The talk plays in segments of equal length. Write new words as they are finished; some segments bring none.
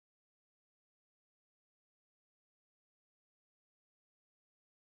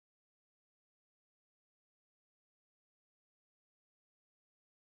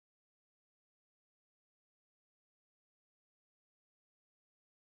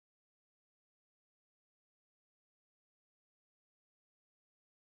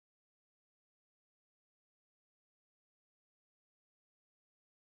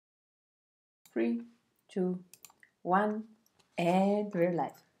3, 2, 1, and we're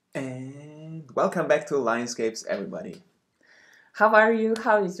live. And welcome back to Linescapes, everybody. How are you?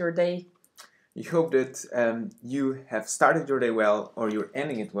 How is your day? We hope that you have started your day well or you're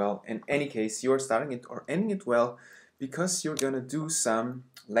ending it well. In any case, you're starting it or ending it well because you're going to do some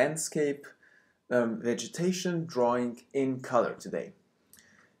landscape vegetation drawing in color today.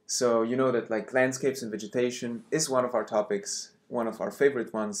 So you know that like landscapes and vegetation is one of our topics, one of our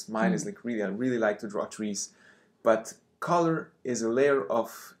favorite ones. Mine is like really, I really like to draw trees, but color is a layer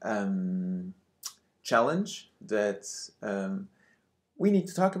of challenge that we need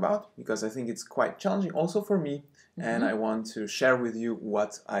to talk about because I think it's quite challenging also for me, and I want to share with you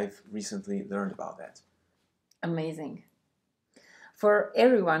what I've recently learned about that. Amazing. For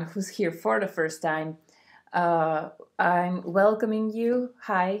everyone who's here for the first time, I'm welcoming you.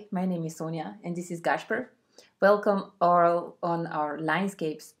 Hi, my name is Sonia and this is Gasper. Welcome all on our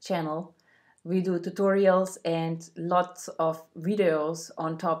Linescapes channel. We do tutorials and lots of videos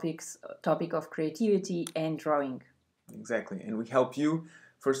on topic of creativity and drawing. Exactly, and we help you,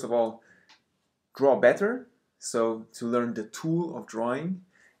 first of all, draw better, so to learn the tool of drawing,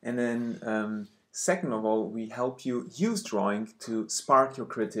 and then second of all, we help you use drawing to spark your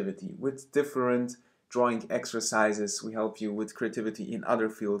creativity with different drawing exercises. We help you with creativity in other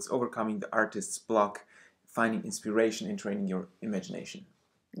fields, overcoming the artist's block, finding inspiration and training your imagination.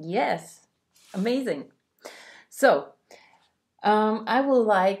 Yes, amazing. So, I would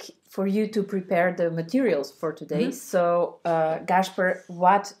like for you to prepare the materials for today. So, Gasper,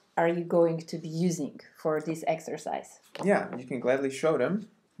 what are you going to be using for this exercise? Yeah, you can gladly show them.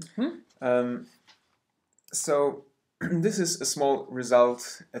 So this is a small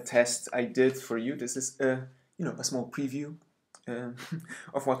result, a test I did for you. This is a small preview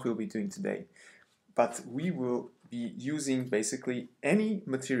of what we'll be doing today. But we will be using basically any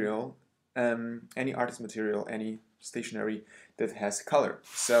material, any artist material, any stationery that has color.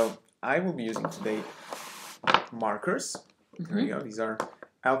 So I will be using today markers. There you go. These are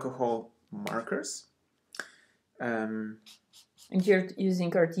alcohol markers. And you're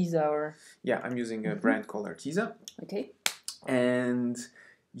using Arteza or? Yeah, I'm using a brand called Arteza. Okay. And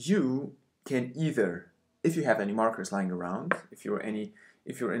you can either, if you have any markers lying around, if you're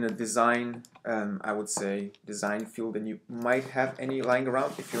in a design, I would say design field, then you might have any lying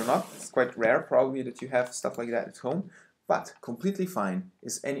around. If you're not, it's quite rare probably that you have stuff like that at home. But completely fine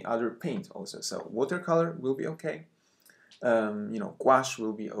is any other paint also. So watercolor will be okay. Gouache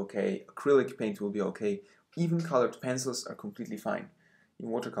will be okay. Acrylic paint will be okay. Even colored pencils are completely fine in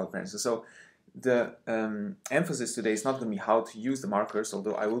watercolor pencils. So the emphasis today is not going to be how to use the markers,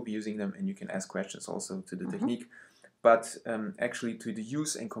 although I will be using them and you can ask questions also to the technique, but actually to the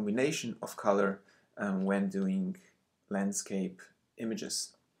use and combination of color when doing landscape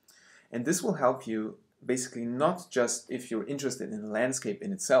images. And this will help you basically not just if you're interested in the landscape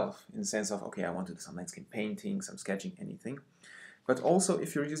in itself, in the sense of, okay, I want to do some landscape painting, some sketching, anything, but also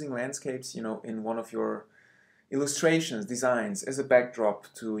if you're using landscapes, in one of your illustrations, designs, as a backdrop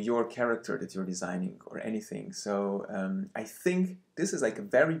to your character that you're designing or anything. So I think this is like a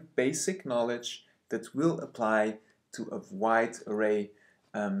very basic knowledge that will apply to a wide array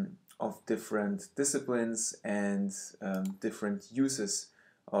of different disciplines and different uses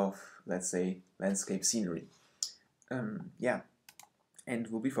of, let's say, landscape scenery. Yeah, and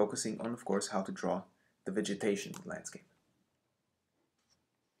we'll be focusing on, of course, how to draw the vegetation landscape.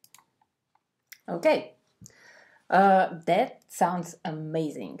 Okay. That sounds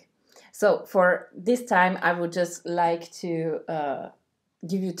amazing. So for this time, I would just like to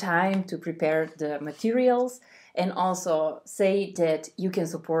give you time to prepare the materials and also say that you can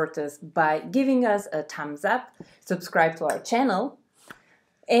support us by giving us a thumbs up, subscribe to our channel,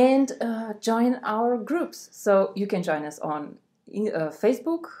 and join our groups. So you can join us on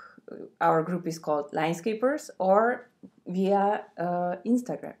Facebook. Our group is called Linescapers, or via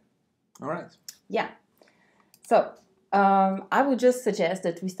Instagram. All right. Yeah. So, I would just suggest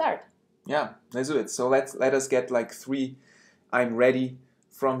that we start. Yeah, let's do it. So let us get like 3 "I'm ready"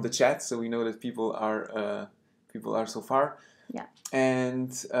 from the chat, so we know that people are so far. Yeah.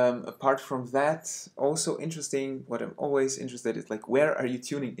 And apart from that, also interesting. What I'm always interested in is like, where are you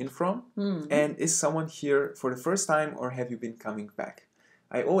tuning in from? And is someone here for the first time, or have you been coming back?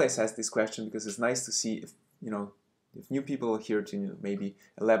 I always ask this question because it's nice to see if new people are here to maybe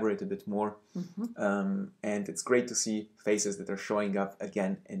elaborate a bit more. And it's great to see faces that are showing up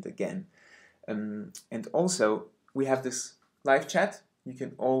again and again. And also, we have this live chat. You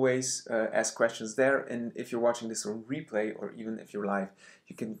can always ask questions there. And if you're watching this on replay, or even if you're live,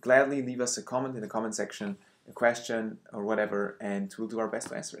 you can gladly leave us a comment in the comment section, a question or whatever, and we'll do our best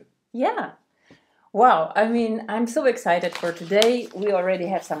to answer it. Yeah. Wow, I mean, I'm so excited for today. We already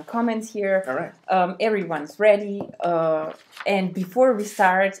have some comments here. All right. Everyone's ready. And before we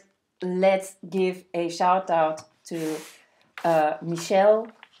start, let's give a shout out to Michelle,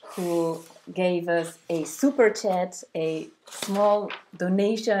 who gave us a super chat, a small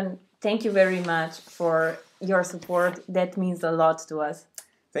donation. Thank you very much for your support. That means a lot to us.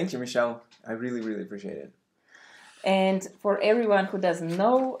 Thank you, Michelle. I really, really appreciate it. And for everyone who doesn't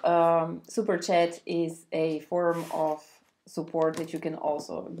know, Super Chat is a form of support that you can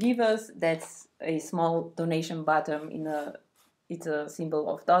also give us. That's a small donation button it's a symbol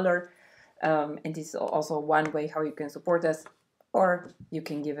of dollar. And it's also one way how you can support us. Or you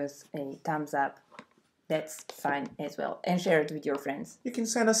can give us a thumbs up. That's fine as well. And share it with your friends. You can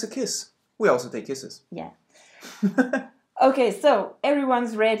send us a kiss. We also take kisses. Yeah. Okay, so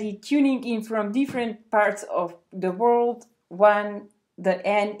everyone's ready, tuning in from different parts of the world. The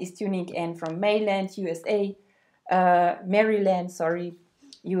N is tuning in from Maryland, USA,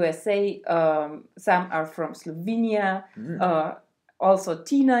 USA. Some are from Slovenia. Also,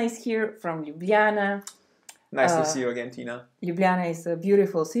 Tina is here from Ljubljana. Nice to see you again, Tina. Ljubljana is a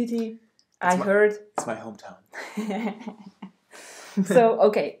beautiful city, I heard. It's my hometown. So,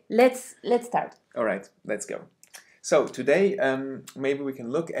 okay, let's start. All right, let's go. So today, maybe we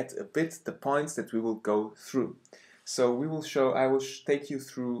can look at a bit the points that we will go through. So I will take you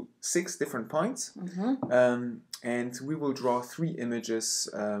through 6 different points, and we will draw 3 images,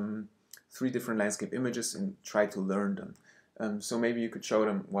 3 different landscape images, and try to learn them. So maybe you could show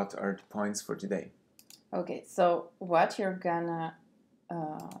them what are the points for today. Okay, so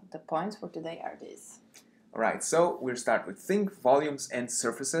the points for today are these. All right, so we'll start with think, volumes, and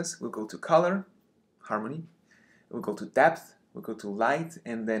surfaces. We'll go to color, harmony. We'll go to depth, we'll go to light,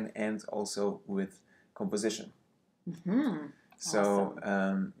 and then end also with composition. So,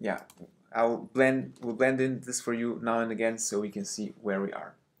 awesome. Yeah, we'll blend in this for you now and again so we can see where we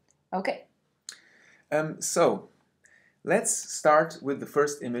are. Okay. So, let's start with the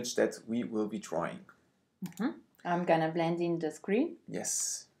first image that we will be drawing. I'm gonna blend in the screen.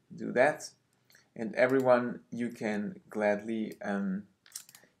 Yes, do that. And everyone, you can gladly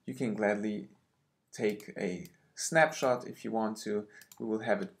take a snapshot if you want to. We will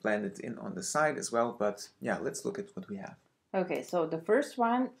have it blended in on the side as well, but yeah, let's look at what we have. Okay, so the first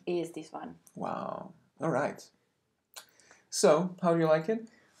one is this one. Wow. All right. So, how do you like it?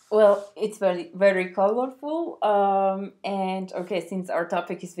 Well, it's very, very colorful. And okay, since our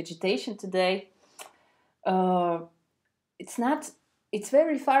topic is vegetation today, it's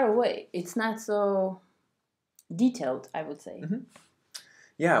very far away. It's not so detailed, I would say.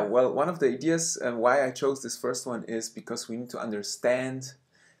 Yeah, well, one of the ideas why I chose this first one is because we need to understand,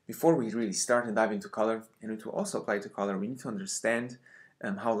 before we really start and dive into color, and to also apply to color, we need to understand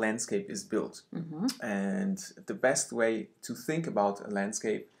how landscape is built. And the best way to think about a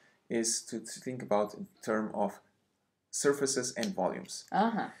landscape is to think about in terms of surfaces and volumes.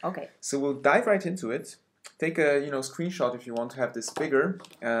 Okay. So we'll dive right into it. Take a screenshot if you want to have this bigger,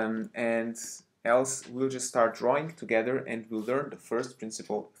 and else we'll just start drawing together and we'll learn the first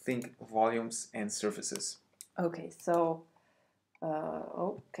principle, think volumes and surfaces. Okay, so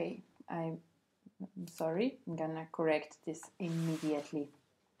okay, I'm sorry, I'm gonna correct this immediately.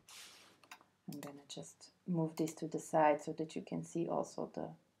 I'm gonna just move this to the side so that you can see also the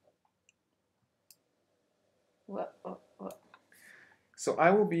So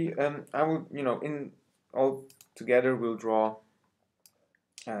I will be in all together we'll draw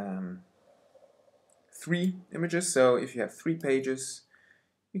 3 images. So if you have 3 pages,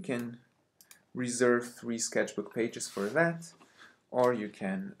 you can reserve 3 sketchbook pages for that, or you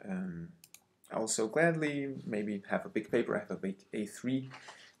can also gladly maybe have a big paper. I have a big A3.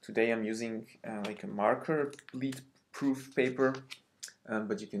 Today I'm using like a marker bleed proof paper,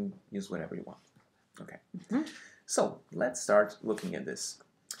 but you can use whatever you want. Okay. So let's start looking at this.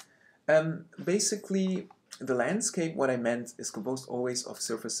 Basically, the landscape, what I meant, is composed always of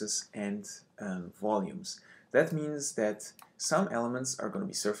surfaces and volumes. That means that some elements are going to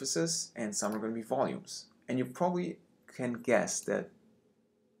be surfaces and some are going to be volumes. And you probably can guess that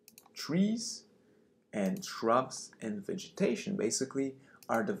trees and shrubs and vegetation basically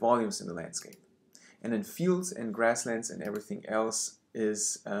are the volumes in the landscape. And then fields and grasslands and everything else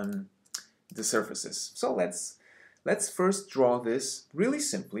is the surfaces. So let's first draw this really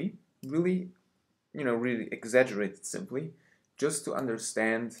simply, really exaggerated simply, just to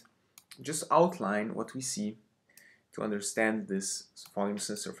understand, just outline what we see to understand this volumes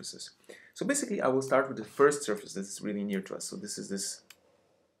and surfaces. So basically I will start with the first surface that is really near to us. So this is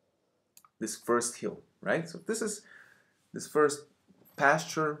this first hill, right? So this is this first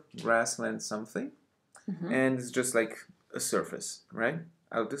pasture, grassland, something. and it's just like a surface, right?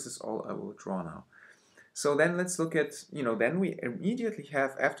 This is all I will draw now. So then let's look at, then we immediately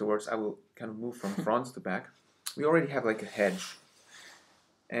have afterwards, I will kind of move from front to back. We already have like a hedge.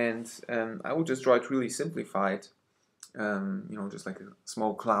 And I will just draw it really simplified, just like a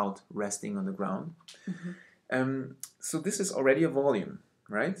small cloud resting on the ground. So this is already a volume,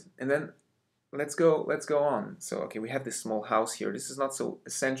 right? And then let's go on. So okay, we have this small house here. This is not so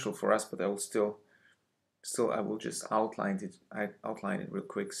essential for us, but I will still I will just outline it. I outline it real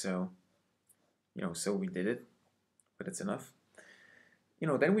quick. So so we did it, but it's enough.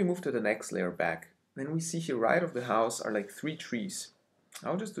 Then we move to the next layer back. Then we see here right of the house are like 3 trees.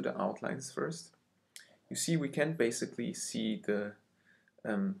 I'll just do the outlines first. You see, we can basically see the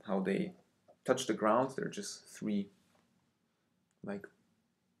how they touch the ground. They're just 3 like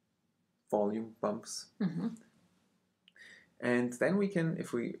volume bumps. And then we can,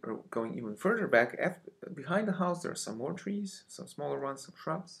 if we are going even further back, behind the house there are some more trees, some smaller ones, some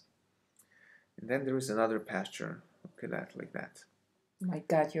shrubs. And then there is another pasture. Look at that, like that. My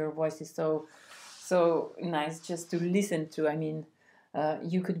God, your voice is so nice just to listen to. I mean,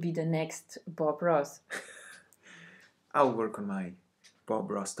 you could be the next Bob Ross. I'll work on my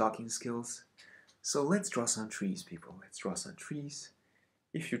Bob Ross talking skills. So let's draw some trees, people. Let's draw some trees.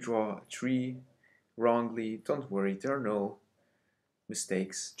 If you draw a tree wrongly, don't worry. There are no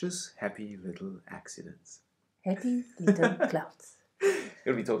mistakes, just happy little accidents. Happy little clouds. It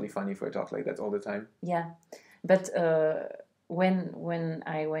would be totally funny if I talk like that all the time. Yeah, but when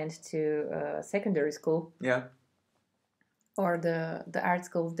I went to secondary school, yeah, or the art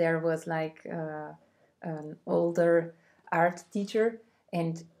school, there was like an older art teacher,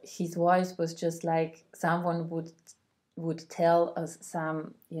 and his voice was just like someone would tell us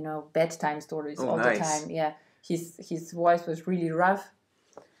some bedtime stories all nice. the time. Yeah, his voice was really rough,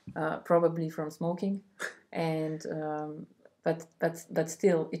 probably from smoking, and. But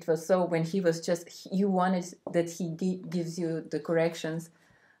still, it was so when he was you wanted that he gives you the corrections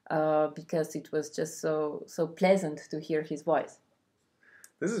because it was just so pleasant to hear his voice.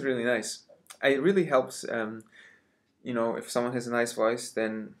 This is really nice. It really helps. If someone has a nice voice,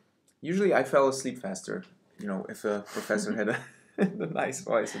 then usually I fell asleep faster. If a professor had a nice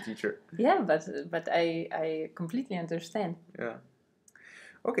voice, a teacher. Yeah, but I completely understand. Yeah.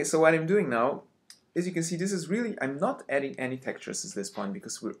 Okay, so what I'm doing now. As you can see, this is really, I'm not adding any textures at this point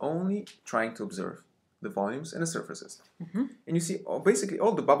because we're only trying to observe the volumes and the surfaces. And you see, basically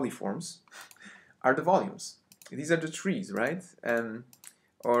all the bubbly forms are the volumes. These are the trees, right?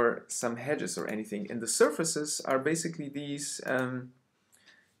 Or some hedges or anything. And the surfaces are basically these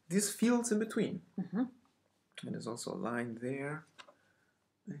fields in between. And there's also a line there,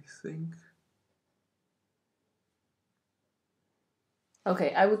 I think.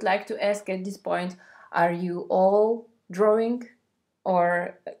 Okay, I would like to ask at this point, are you all drawing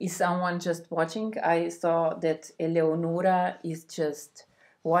or is someone just watching? I saw that Eleonora is just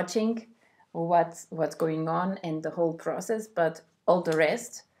watching what's going on and the whole process, but all the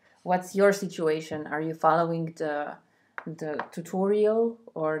rest, what's your situation? Are you following the tutorial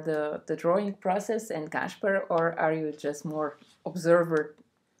or the drawing process and Kasper, or are you just more observer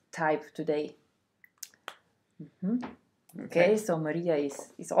type today? Okay, so Maria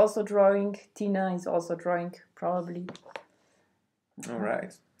is also drawing. Tina is also drawing, probably. All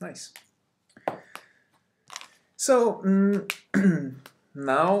right, nice. So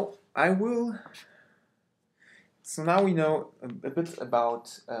now I will. So now we know a bit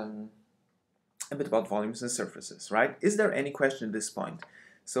about volumes and surfaces, right? Is there any question at this point?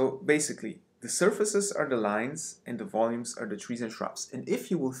 So basically, the surfaces are the lines and the volumes are the trees and shrubs. And if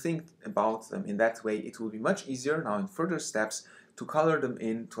you will think about them in that way, it will be much easier now in further steps to color them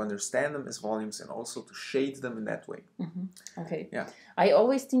in, to understand them as volumes, and also to shade them in that way. Okay. Yeah. I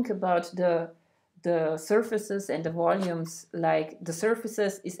always think about the surfaces and the volumes, like the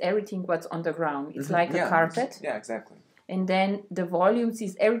surfaces is everything what's on the ground. It's like a carpet. Yeah, exactly. And then the volumes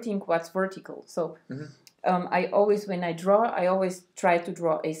is everything what's vertical. So I always, when I draw, I always try to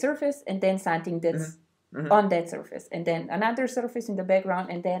draw a surface and then something that's on that surface. And then another surface in the background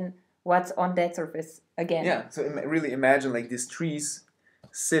and then what's on that surface again. Yeah, so really imagine like these trees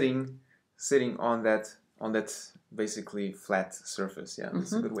sitting on that basically flat surface. Yeah,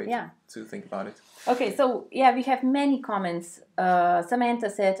 that's a good way to think about it. Okay, so yeah, we have many comments.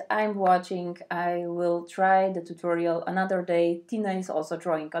 Samantha said, I'm watching. I will try the tutorial another day. Tina is also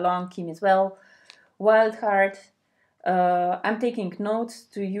drawing along. Kim as well. Wildheart, I'm taking notes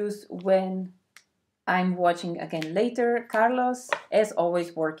to use when I'm watching again later. Carlos, as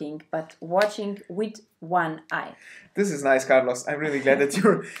always, working, but watching with one eye. This is nice, Carlos. I'm really glad that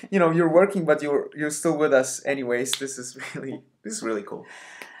you're working, but you're still with us anyways. This is really cool.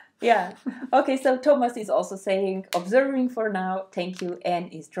 Yeah. Okay, so Thomas is also saying, observing for now, thank you,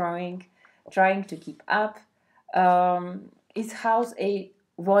 and is drawing, trying to keep up. Is house a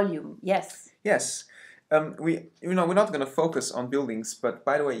volume? Yes. Yes. We're not going to focus on buildings, but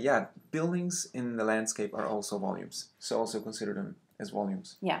by the way, yeah, buildings in the landscape are also volumes. So also consider them as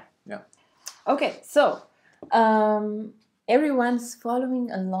volumes. Yeah. Yeah. Okay, so everyone's following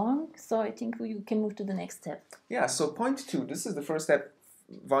along, so I think we can move to the next step. Yeah, so point 2, this is the first step,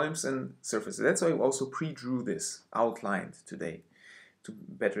 volumes and surfaces. That's why we also pre-drew this outlined today to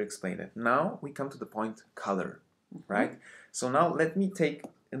better explain it. Now we come to the point color, right? So now let me take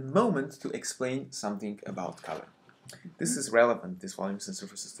a moment to explain something about color. This is relevant, this volumes and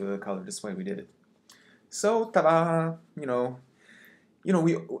surfaces, to the color. This way we did it. So, ta-da!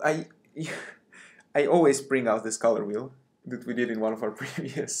 I always bring out this color wheel that we did in one of our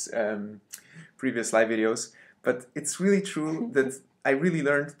previous live videos. But it's really true that I really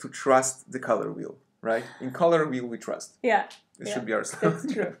learned to trust the color wheel, right? In color wheel we trust. Yeah. This should be our slogan.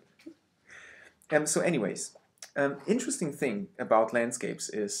 That's true. So anyways, interesting thing about landscapes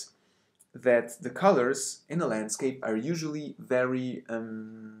is that the colors in a landscape are usually very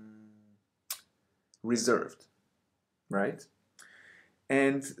reserved, right?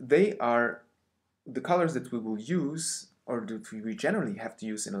 And they are, the colors that we will use, or that we generally have to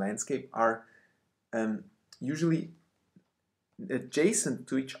use in a landscape, are usually adjacent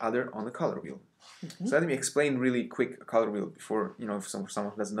to each other on the color wheel. Mm-hmm. So let me explain really quick a color wheel before, if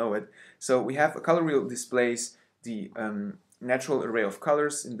someone doesn't know it. So we have a color wheel displays the natural array of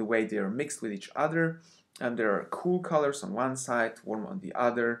colors in the way they are mixed with each other. And there are cool colors on one side, warm on the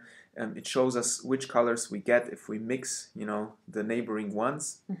other. It shows us which colors we get if we mix, the neighboring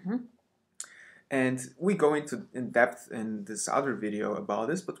ones. Mm-hmm. And we go in depth in this other video about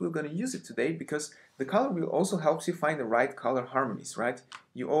this, but we're going to use it today because the color wheel also helps you find the right color harmonies, right?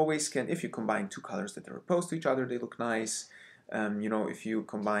 You always can, if you combine two colors that are opposed to each other, they look nice. If you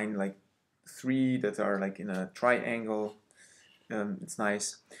combine like three that are like in a triangle, it's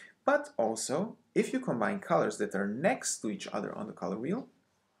nice. But also, if you combine colors that are next to each other on the color wheel,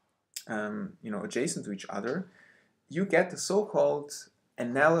 adjacent to each other, you get the so-called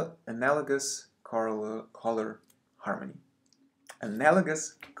analogous color harmony.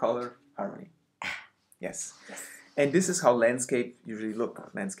 Analogous color harmony. Yes. And this is how landscapes usually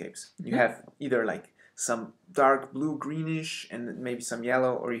look, landscapes. You have either like some dark blue greenish and maybe some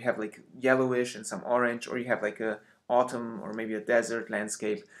yellow, or you have like yellowish and some orange, or you have like a autumn or maybe a desert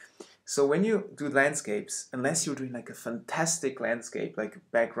landscape. So when you do landscapes, unless you're doing like a fantastic landscape, like a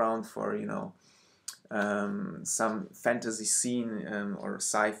background for, some fantasy scene or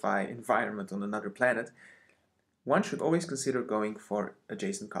sci-fi environment on another planet, one should always consider going for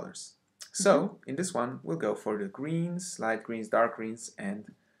adjacent colors. So in this one, we'll go for the greens, light greens, dark greens,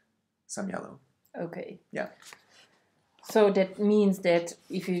 and some yellow. Okay. Yeah. So that means that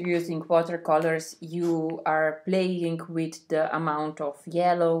if you're using watercolors, you are playing with the amount of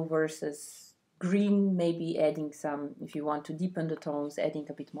yellow versus green, maybe adding some, if you want to deepen the tones, adding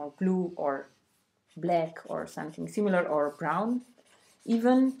a bit more blue or black or something similar, or brown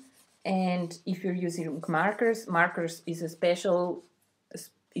even. And if you're using markers is a special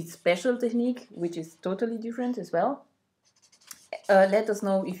technique, which is totally different as well. Let us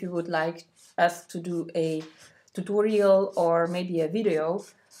know if you would like us to do a tutorial or maybe a video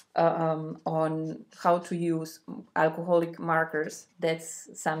on how to use alcoholic markers. That's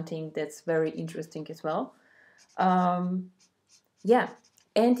something that's very interesting as well. Yeah,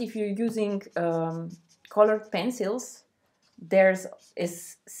 and if you're using colored pencils, there's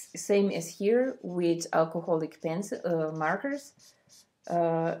same as here with alcoholic pencil markers.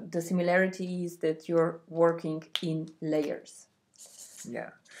 The similarity is that you're working in layers. Yeah.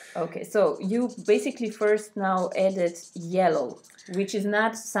 Okay, so you basically first now added yellow, which is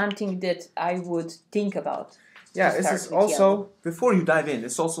not something that I would think about. Yeah, this is also, yellow. Before you dive in,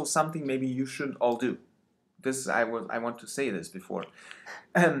 it's also something maybe you should all do. I want to say this before.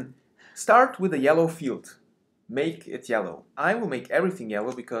 Start with a yellow field. Make it yellow. I will make everything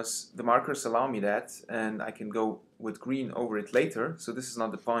yellow because the markers allow me that, and I can go with green over it later. So this is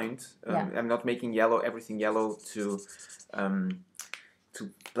not the point. I'm not making everything yellow to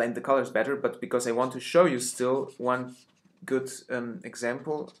blend the colors better, but because I want to show you still one good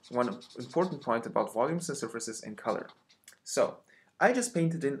example, one important point about volumes and surfaces and color. So I just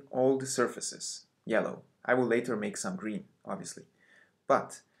painted in all the surfaces yellow. I will later make some green, obviously.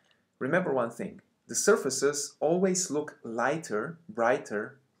 But remember one thing. the surfaces always look lighter,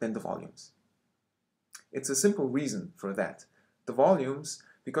 brighter than the volumes. It's a simple reason for that. The volumes,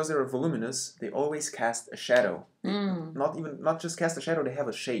 because they're voluminous, they always cast a shadow. Not just cast a shadow, they have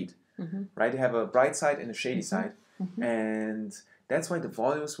a shade, right? They have a bright side and a shady side, and that's why the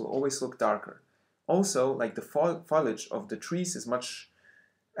volumes will always look darker. Also, like the foliage of the trees is much,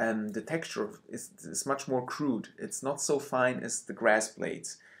 the texture is much more crude. It's not so fine as the grass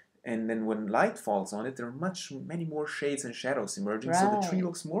blades. And then when light falls on it, there are many more shades and shadows emerging, so the tree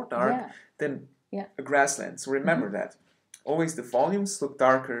looks more dark than a grassland. So remember that. Always the volumes look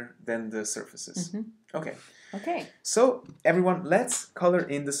darker than the surfaces. Okay. Okay. So everyone, let's color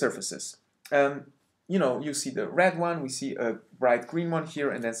in the surfaces. You know, you see the red one, we see a bright green one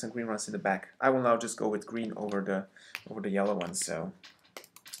here, and then some green ones in the back. I will now just go with green over the yellow one, so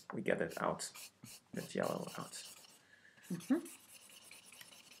we get it out, that yellow out.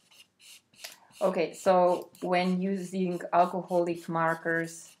 Okay, so when using alcoholic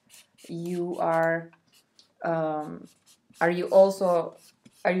markers, you are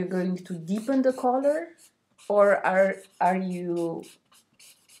you going to deepen the color, or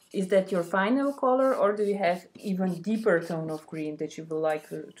is that your final color, or do you have even deeper tone of green that you would like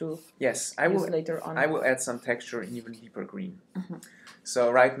to yes, use later on? I will add some texture in even deeper green.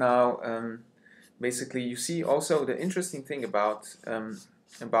 So right now, basically, you see also the interesting thing about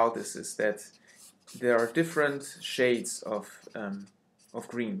this is that there are different shades of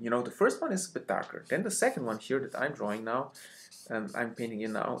green. You know, the first one is a bit darker. Then the second one here that I'm drawing now, I'm painting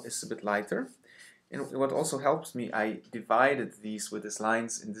in now, is a bit lighter. And what also helps me, I divided these with these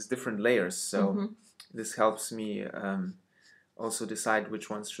lines in these different layers. So this helps me also decide which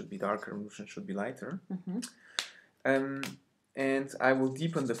ones should be darker and which ones should be lighter. And I will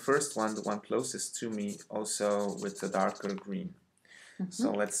deepen the first one, the one closest to me, also with the darker green.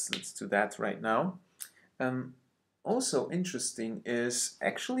 So let's do that right now. Also interesting is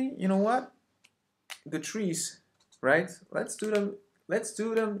actually, you know what? The trees, right? Let's do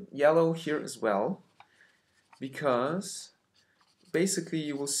them yellow here as well, because basically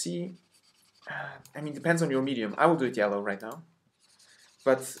you will see, I mean, depends on your medium. I will do it yellow right now,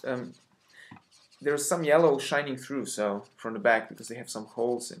 but there's some yellow shining through, so from the back, because they have some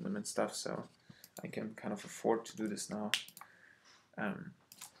holes in them and stuff, so I can kind of afford to do this now.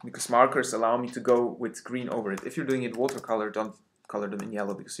 Because markers allow me to go with green over it. If you're doing it watercolor, don't color them in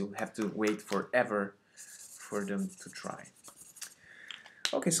yellow, because you'll have to wait forever for them to dry.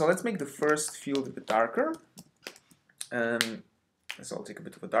 Okay, so let's make the first field a bit darker. So I'll take a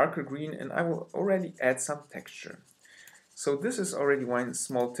bit of a darker green, and I will already add some texture. So this is already one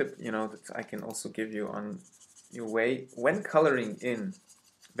small tip, you know, that I can also give you on your way. When coloring in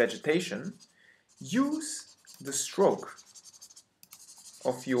vegetation, use the stroke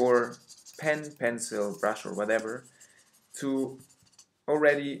of your pen, pencil, brush, or whatever to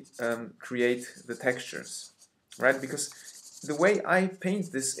already create the textures, right? Because the way I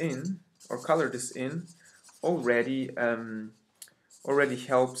paint this in or color this in already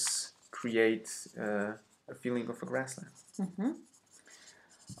helps create a feeling of a grassland.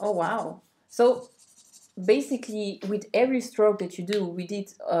 Oh wow! So basically, with every stroke that you do, we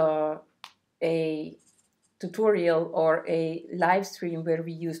did a tutorial or a live stream where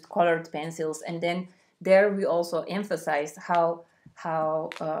we used colored pencils, and then there we also emphasized how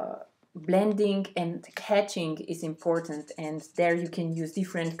blending and hatching is important, and there you can use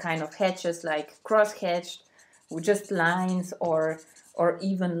different kind of hatches, like cross hatched with just lines, or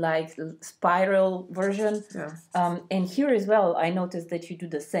even like spiral version. And here as well, I noticed that you do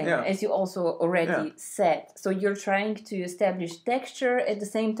the same, as you also already said. So you're trying to establish texture at the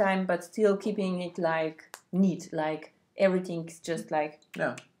same time, but still keeping it like neat, like everything's just like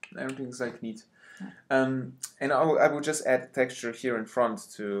everything's like neat. And I will just add texture here in front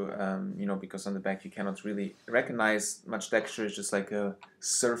to you know, because on the back you cannot really recognize much texture. It's just like a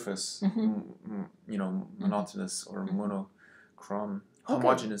surface, you know, monotonous or monochrome,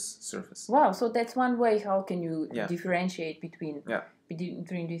 homogeneous surface. Wow, so that's one way. How can you differentiate between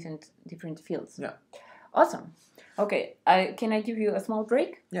different fields? Awesome. Okay, can I give you a small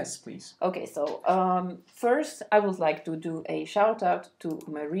break? Yes, please. Okay, so first I would like to do a shout out to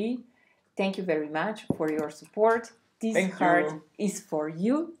Marie. Thank you very much for your support. This card is for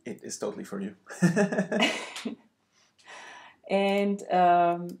you. It is totally for you. And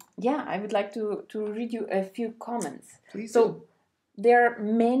I would like to read you a few comments. Please do. There are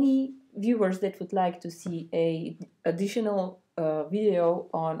many viewers that would like to see a additional video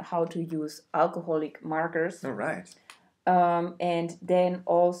on how to use alcoholic markers. All right. And then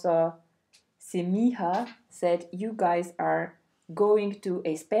also Semiha said, you guys are going to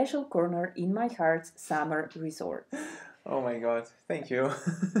a special corner in my heart's summer resort. Oh my God, thank you.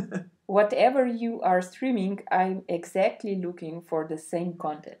 Whatever you are streaming, I'm exactly looking for the same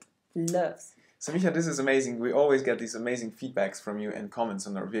content. Loves. So Micha, this is amazing. We always get these amazing feedbacks from you and comments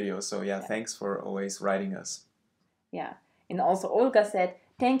on our videos. So yeah, thanks for always writing us. Yeah. And also Olga said,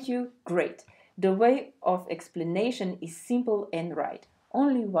 thank you, great. The way of explanation is simple and right.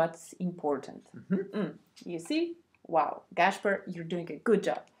 Only what's important. You see? Wow. Gasper, you're doing a good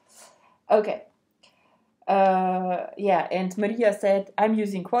job. Okay. Yeah, and Maria said, I'm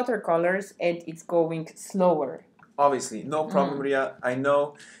using watercolors and it's going slower. Obviously, no problem, Maria. I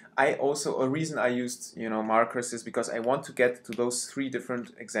know. A reason I used, markers is because I want to get to those 3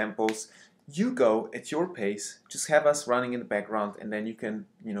 different examples. You go at your pace, just have us running in the background, and then you can,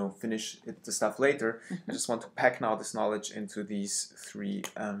 finish the stuff later. I just want to pack now this knowledge into these 3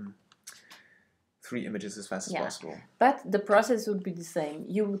 images as fast as possible. But the process would be the same.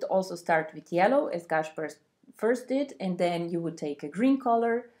 You would also start with yellow, as Gasper first did, and then you would take a green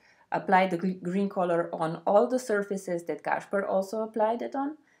color, apply the green color on all the surfaces that Gasper also applied it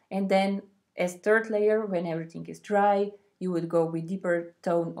on, and then as third layer, when everything is dry, you would go with deeper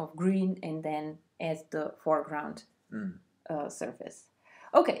tone of green and then as the foreground surface.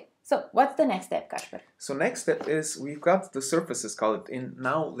 Okay, so what's the next step, Gasper? So next step is we've got the surfaces colored in.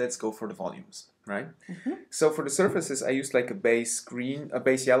 Now let's go for the volumes, right? So for the surfaces, I used like a base green, a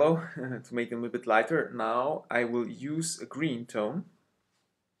base yellow to make them a bit lighter. Now I will use a green tone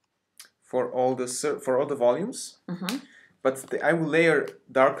for all the volumes. But I will layer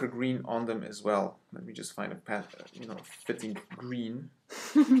darker green on them as well. Let me just find a fitting green.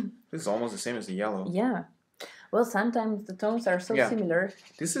 This is almost the same as the yellow. Yeah. Well, sometimes the tones are so similar.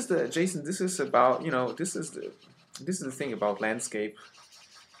 This is Jason. This is about this is the thing about landscape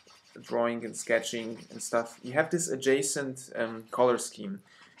drawing and sketching and stuff. You have this adjacent color scheme,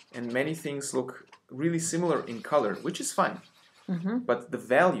 and many things look really similar in color, which is fine. But the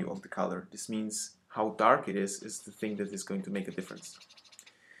value of the color, this means how dark it is the thing that is going to make a difference.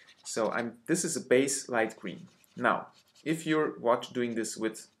 So this is a base light green. Now, if you're doing this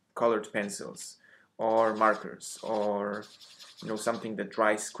with colored pencils or markers or something that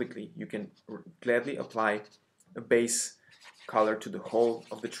dries quickly, you can gladly apply a base color to the whole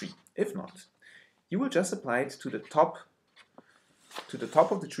of the tree. If not, you will just apply it to the top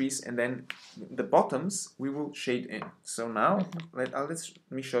of the trees, and then the bottoms we will shade in. So now let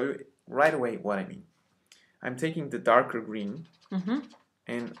me show you right away what I mean. I'm taking the darker green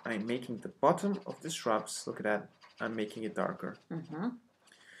and I'm making the bottom of the shrubs, look at that, I'm making it darker.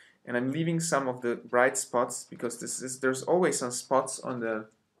 And I'm leaving some of the bright spots because there's always some spots on the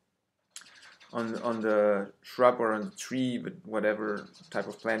shrub or on the tree, but whatever type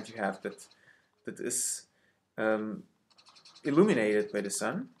of plant you have that is illuminated by the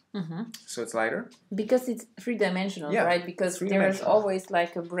sun. So it's lighter. Because it's 3-dimensional, right? Because there's always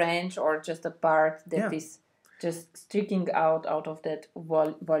like a branch or just a part that is just sticking out of that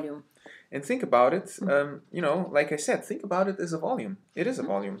volume. And think about it, like I said, think about it as a volume. It is a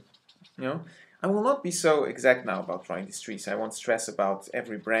volume. I will not be so exact now about drawing these trees. I won't stress about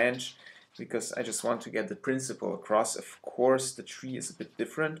every branch because I just want to get the principle across. Of course, the tree is a bit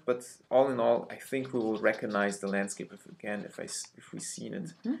different, but all in all, I think we will recognize the landscape again if we've seen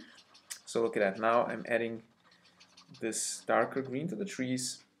it. So look at that. Now I'm adding this darker green to the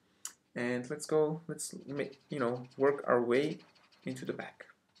trees, and let's work our way into the back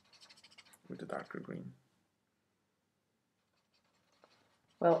with the darker green.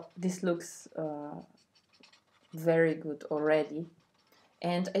 Well, this looks very good already.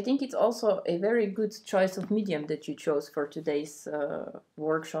 And I think it's also a very good choice of medium that you chose for today's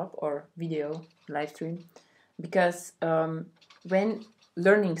workshop or video live stream. Because when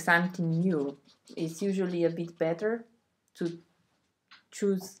learning something new, it's usually a bit better to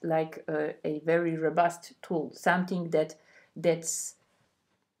choose like a very robust tool. Something that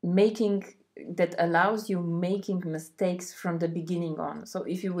allows you making mistakes from the beginning on. So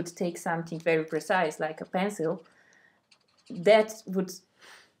if you would take something very precise like a pencil,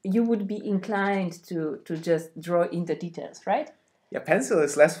 you would be inclined to just draw in the details, right? Yeah, pencil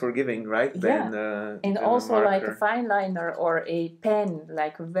is less forgiving, right? And also like a fine liner or a pen,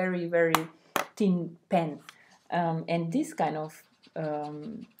 like a very, very thin pen. And this kind of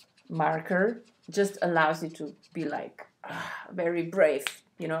marker just allows you to be like very brave.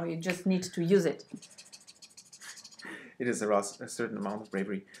 You just need to use it. It is a certain amount of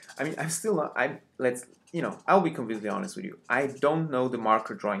bravery. I mean, I'll be completely honest with you. I don't know the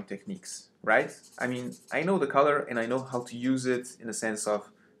marker drawing techniques, right? I mean, I know the color and I know how to use it in the sense of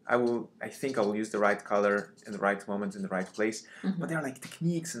I think I will use the right color in the right moment in the right place. But there are like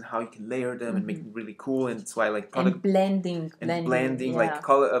techniques and how you can layer them and make them really cool. And it's why like product and blending, blending, yeah.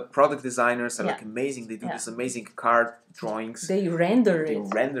 like product designers are Yeah. like amazing. They do Yeah. this amazing card drawings. They render They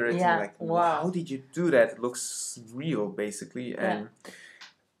it. render it. Yeah. And you're like, Wow. how did you do that? It looks real, basically. And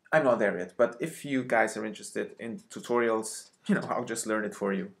I'm not there yet. But if you guys are interested in tutorials, you know, I'll just learn it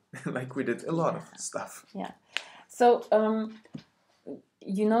for you. Like we did a lot of stuff. Yeah. So,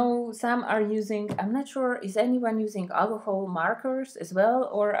 you know, some are using, I'm not sure, is anyone using alcohol markers as well,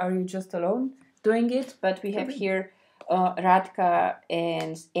 or are you just alone doing it? But we have here Radka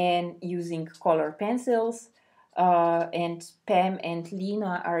and Anne using color pencils, and Pam and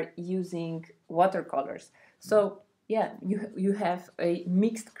Lena are using watercolors. So, yeah, you have a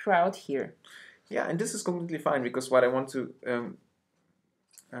mixed crowd here. Yeah, and this is completely fine, because what I want to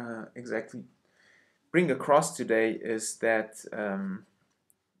exactly bring across today is that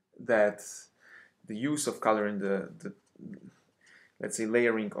that the use of color in the let's say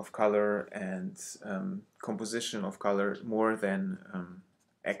layering of color and composition of color more than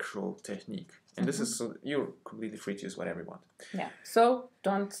actual technique. And this is, so you're completely free to use whatever you want. Yeah. So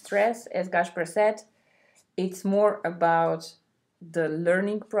don't stress, as Gasper said. It's more about the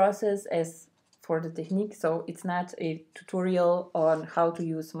learning process as for the technique. So it's not a tutorial on how to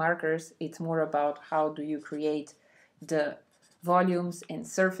use markers. It's more about how do you create the volumes and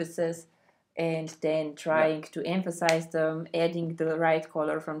surfaces, and then trying to emphasize them, adding the right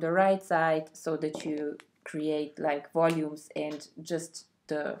color from the right side so that you create like volumes and just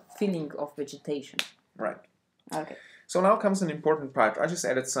the feeling of vegetation. Right. Okay. So now comes an important part. I just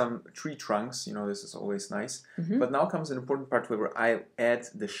added some tree trunks, you know, this is always nice. But now comes an important part where I add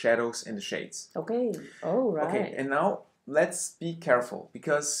the shadows and the shades. Okay. Oh, right. Okay, and now let's be careful,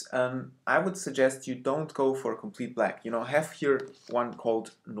 because I would suggest you don't go for complete black. You know, I have here one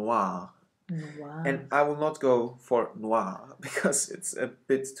called noir. Wow. And I will not go for noir because it's a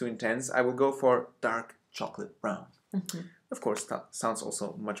bit too intense. I will go for dark chocolate brown. Of course, that sounds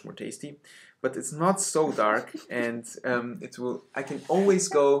also much more tasty, but it's not so dark, and it will. I can always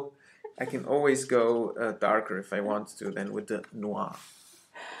go darker if I want to than with the noir.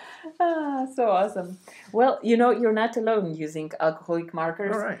 Ah, so awesome. Well, you know, you're not alone using alcoholic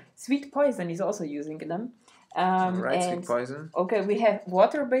markers. All right. Sweet Poison is also using them. Right, Sweet Poison. Okay, we have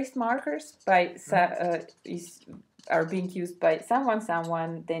water-based markers are being used by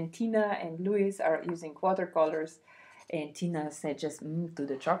someone. Then Tina and Louis are using watercolors, and Tina said just to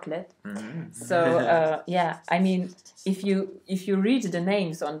the chocolate. So yeah, I mean, if you read the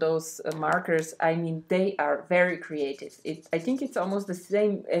names on those markers, I mean, they are very creative. I think it's almost the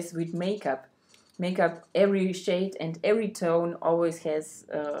same as with makeup. Makeup, every shade and every tone always has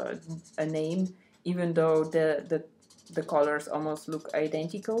a name, even though the colors almost look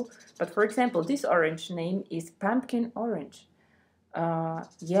identical. But for example, this orange name is pumpkin orange,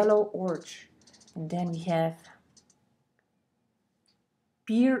 yellow orange, and then we have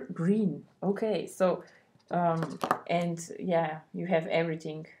pear green. Okay, so and yeah, you have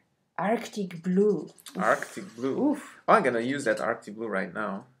everything. Arctic blue. Arctic blue. Oof. Oh, I'm gonna use that Arctic blue right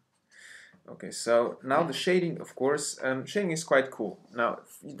now. Okay, so now the shading, of course, shading is quite cool. Now,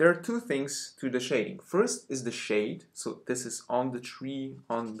 there are two things to the shading. First is the shade, so this is on the tree,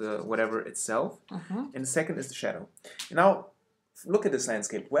 on the whatever itself. And the second is the shadow. Now, look at this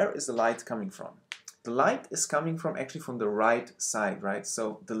landscape. Where is the light coming from? The light is coming from actually from the right side, right?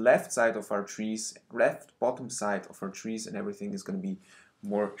 So the left side of our trees, left bottom side of our trees and everything is going to be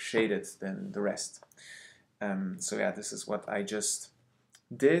more shaded than the rest. So yeah, this is what I just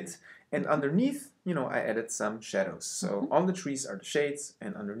did. And underneath, you know, I added some shadows. So on the trees are the shades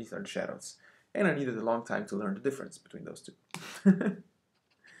and underneath are the shadows. And I needed a long time to learn the difference between those two.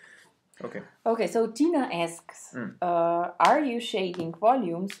 Okay. Okay, so Tina asks, are you shading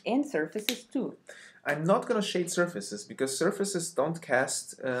volumes and surfaces too? I'm not going to shade surfaces because surfaces don't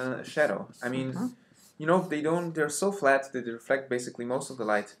cast shadow. I mean, you know, they're so flat that they reflect basically most of the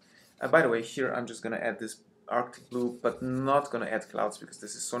light. By the way, here I'm just going to add this Arctic blue, but not going to add clouds because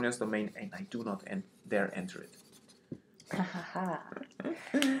this is Sonia's domain and I do not dare enter it.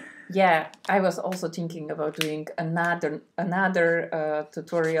 Yeah, I was also thinking about doing another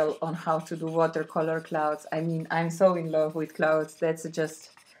tutorial on how to do watercolor clouds. I mean, I'm so in love with clouds. That's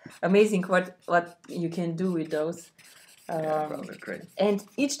just amazing what you can do with those. Yeah, well, they're great. And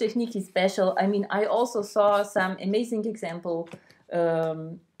each technique is special. I mean, I also saw some amazing example,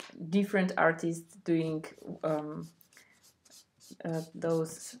 different artists doing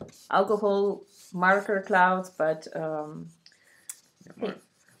those alcohol marker clouds, but hey.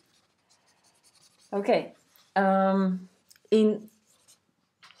 Okay.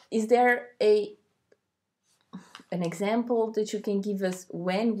 is there an example that you can give us?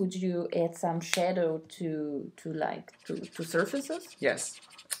 When would you add some shadow to surfaces? Yes.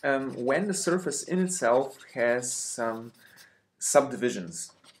 When the surface in itself has some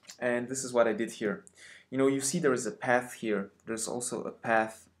subdivisions, and this is what I did here. You know, you see there is a path here. There's also a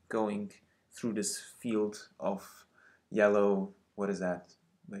path going through this field of yellow. What is that?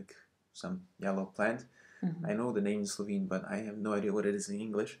 Like some yellow plant. Mm-hmm. I know the name in Slovene, but I have no idea what it is in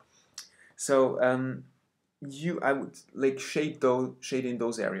English. So I would like shade in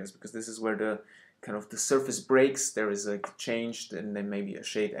those areas, because this is where the kind of the surface breaks. There is a change, and then maybe a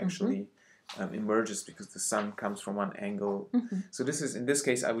shade actually emerges because the sun comes from one angle. Mm-hmm. So this is, in this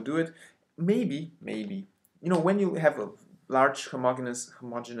case, I would do it. Maybe, you know, when you have a large homogeneous. I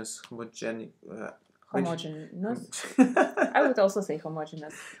would also say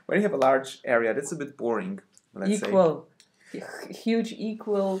homogeneous. When you have a large area, that's a bit boring. Let's equal. Huge,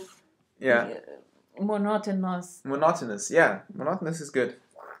 equal. Yeah. Monotonous. Monotonous, yeah. Monotonous is good.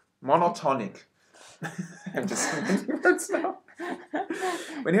 Monotonic. I'm just thinking words now.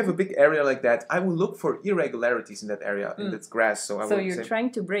 When you have a big area like that, I will look for irregularities in that area, in that grass. So you're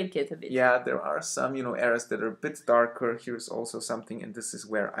trying to break it a bit. Yeah, there are some, you know, areas that are a bit darker. Here's also something, and this is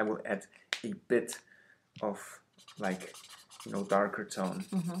where I will add a bit of, like, you know, darker tone.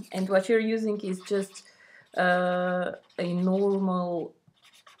 Mm-hmm. And what you're using is just a normal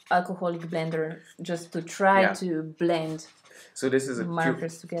alcoholic blender, just to try to blend. So this is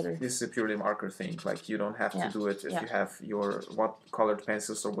markers together. This is a purely marker thing. Like, you don't have to do it if you have your colored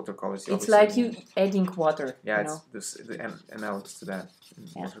pencils or watercolors. It's like you adding water. Yeah, it's the analogs to that in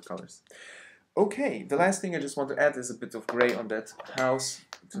watercolors. Okay, the last thing I just want to add is a bit of gray on that house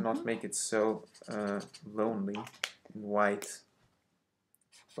to not make it so lonely and white.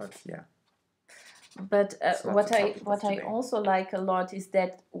 But yeah. But what I also like a lot is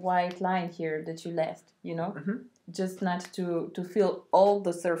that white line here that you left. You know, just not to fill all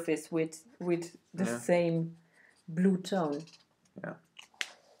the surface with the same blue tone. Yeah.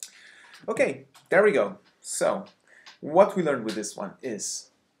 Okay, there we go. So, what we learned with this one is,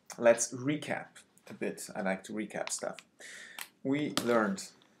 let's recap a bit. I like to recap stuff. We learned.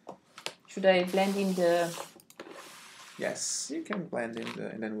 Should I blend in the? Yes, you can blend in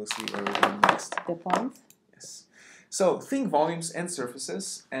and then we'll see where we're going next. The points? Yes. So, think volumes and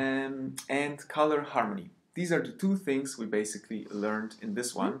surfaces and color harmony. These are the two things we basically learned in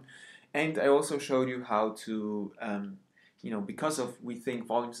this one. And I also showed you how to, you know, because of we think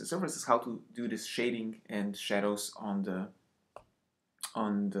volumes and surfaces, how to do this shading and shadows on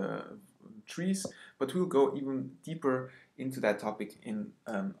the trees. But we'll go even deeper into that topic in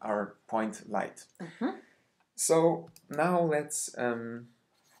our point light. So now let's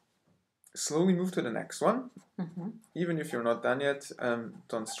slowly move to the next one. Even if you're not done yet,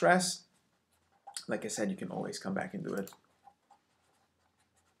 don't stress. Like I said, you can always come back and do it.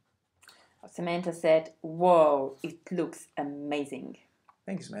 Samantha said, "Whoa, it looks amazing."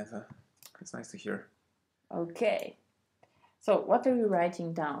 Thank you, Samantha. It's nice to hear. Okay. So what are you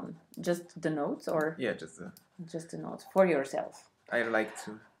writing down? Just the notes, or? Yeah, just the notes for yourself. I like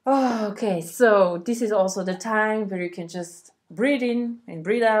to. Oh, okay. So this is also the time where you can just breathe in and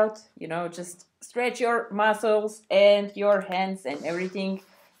breathe out. You know, just stretch your muscles and your hands and everything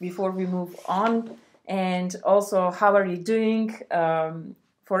before we move on. And also, how are you doing?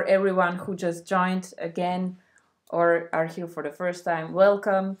 For everyone who just joined again or are here for the first time,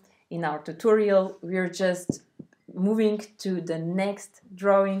 welcome. In our tutorial, we're just moving to the next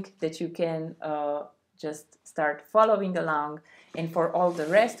drawing that you can just start following along. And for all the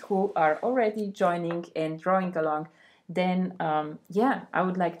rest who are already joining and drawing along, then I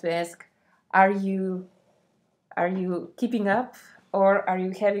would like to ask, are you keeping up, or are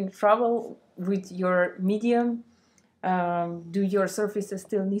you having trouble with your medium? Do your surfaces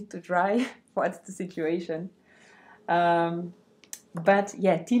still need to dry? What's the situation? But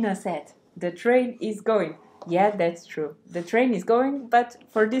yeah, Tina said, the train is going. Yeah, that's true. The train is going, but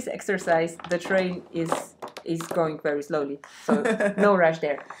for this exercise, the train is going very slowly. So no rush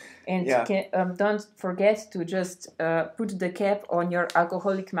there. And don't forget to just put the cap on your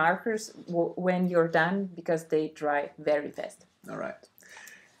alcoholic markers when you're done, because they dry very fast. All right.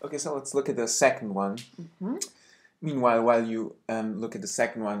 Okay, so let's look at the second one. Meanwhile, while you look at the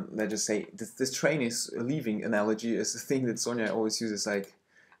second one, let's just say this train is leaving analogy is a thing that Sonia always uses. Like,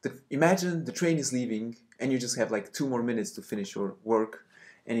 imagine the train is leaving and you just have like 2 more minutes to finish your work,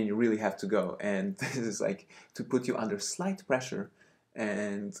 and then you really have to go. And this is like to put you under slight pressure,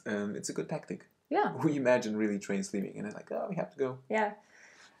 and it's a good tactic. Yeah. We imagine really trains leaving, and then like, oh, we have to go. Yeah.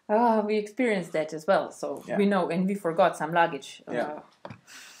 We experienced that as well, so we know, and we forgot some luggage.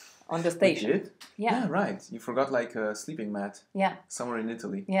 on the station. We did? Yeah, right. You forgot like a sleeping mat. Yeah. Somewhere in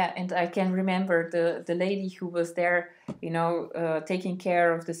Italy. Yeah, and I can remember the lady who was there, you know, taking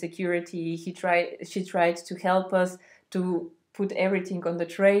care of the security. She tried to help us to put everything on the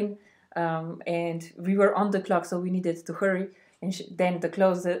train, and we were on the clock, so we needed to hurry. And then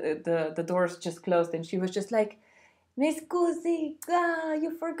the doors just closed, and she was just like, "Miss Scusi, you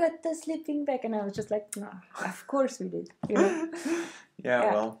forgot the sleeping bag," and I was just like, "No, of course we did." You know?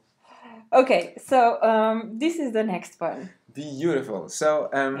 Yeah, well. Okay, so this is the next one. Beautiful. So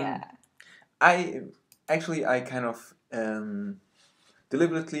yeah. I kind of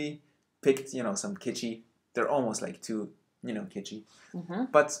deliberately picked, you know, some kitschy. They're almost like too, you know, kitschy.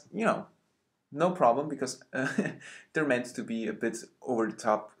 But, you know, no problem, because they're meant to be a bit over the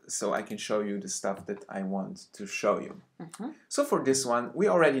top, so I can show you the stuff that I want to show you. So for this one, we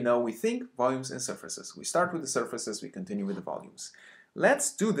already know we think volumes and surfaces. We start with the surfaces, we continue with the volumes.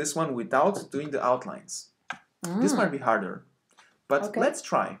 Let's do this one without doing the outlines. This might be harder, but let's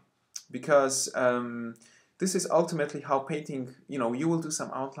try, because this is ultimately how painting, you know, you will do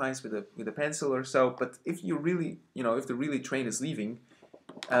some outlines with a pencil or so, but if you really, you know, if the really train is leaving,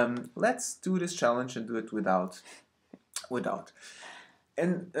 let's do this challenge and do it without.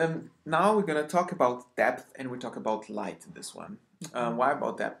 And now we're going to talk about depth, and we talk about light in this one. Why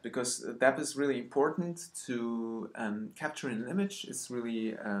about depth? Because depth is really important to capture in an image. It's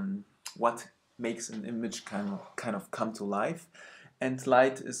really what makes an image kind of come to life. And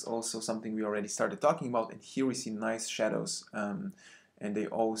light is also something we already started talking about. And here we see nice shadows. And they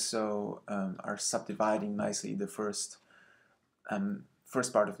also are subdividing nicely the first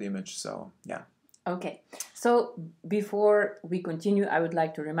part of the image. So, yeah. Okay, so before we continue, I would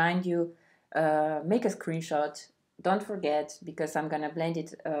like to remind you, make a screenshot. Don't forget, because I'm going to blend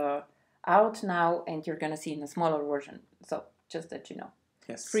it out now, and you're going to see in a smaller version. So just that you know.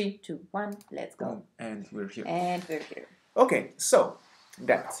 Yes. 3, 2, 1, let's go. And we're here. And we're here. Okay, so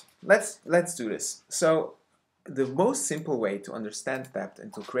depth. Let's do this. So the most simple way to understand depth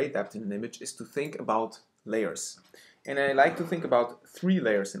and to create depth in an image is to think about layers. And I like to think about 3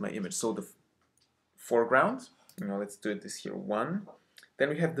 layers in my image. So the foreground, you know, let's do this here, 1. Then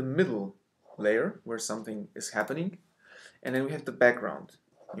we have the middle layer where something is happening, and then we have the background,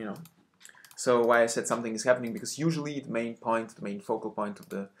 you know. So why I said something is happening, because usually the main focal point of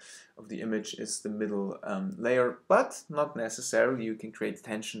the image is the middle layer, but not necessarily. You can create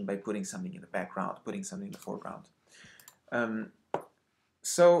tension by putting something in the background, putting something in the foreground.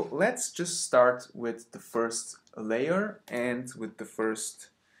 So let's just start with the first layer and with the first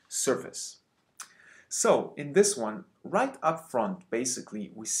surface. So in this one, right up front,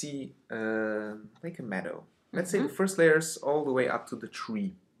 basically, we see like a meadow. Let's say the first layer is all the way up to the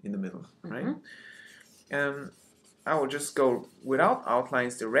tree in the middle, right? I will just go without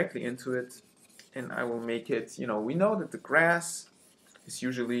outlines directly into it, and I will make it, you know, we know that the grass is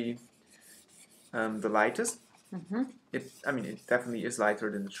usually the lightest. I mean, it definitely is lighter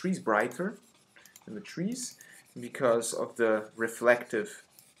than the trees, brighter than the trees, because of the reflective,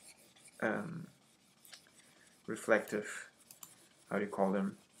 how do you call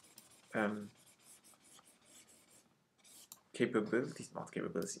them? Capabilities, not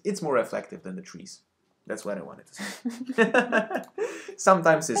capabilities. It's more reflective than the trees. That's what I wanted to say.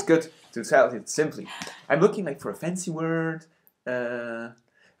 Sometimes it's good to tell it simply. I'm looking like for a fancy word.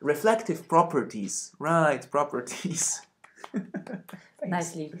 Reflective properties. Right, properties.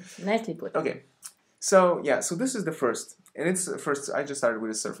 Nicely put. Okay. So, yeah, so this is the first. And it's first, I just started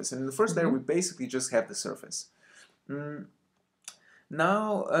with the surface. And in the first layer, we basically just have the surface.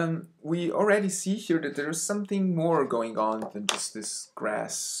 Now, we already see here that there's something more going on than just this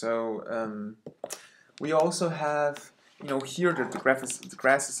grass. So, we also have, you know, here the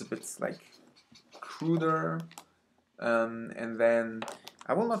grass is a bit like cruder. And then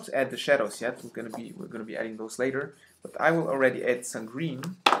I will not add the shadows yet. We're gonna be adding those later. But I will already add some green,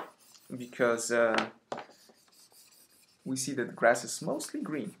 because we see that the grass is mostly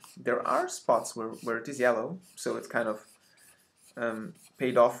green. There are spots where it is yellow, so it's kind of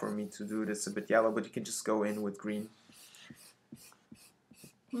paid off for me to do this a bit yellow, but you can just go in with green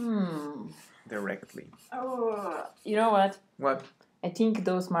directly. Oh, you know what? What? I think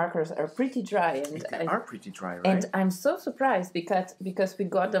those markers are pretty dry, and they are pretty dry, right? And I'm so surprised because we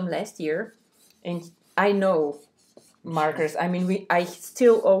got them last year, and I know markers. I mean, I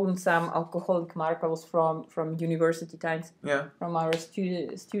still own some alcoholic markers from university times. Yeah. From our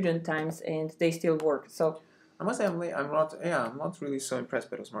student times, and they still work. So I must say, I'm not really so impressed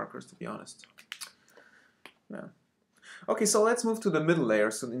by those markers, to be honest. Yeah. Okay, so let's move to the middle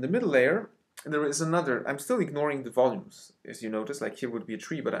layer. So in the middle layer, there is another, I'm still ignoring the volumes, as you notice, like here would be a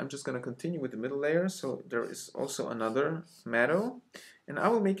tree, but I'm just going to continue with the middle layer. So there is also another meadow, and I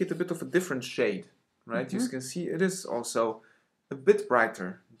will make it a bit of a different shade, right? You can see it is also a bit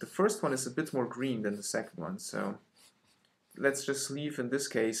brighter. The first one is a bit more green than the second one, so let's just leave, in this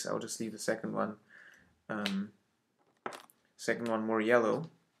case, I'll just leave the second one more yellow.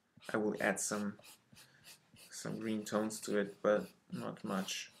 I will add some green tones to it, but not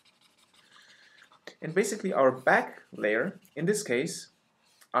much. And basically our back layer, in this case,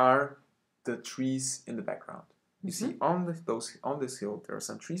 are the trees in the background. You see on this hill, there are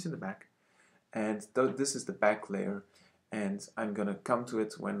some trees in the back, and this is the back layer, and I'm going to come to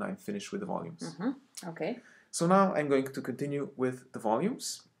it when I'm finished with the volumes. Okay. So now I'm going to continue with the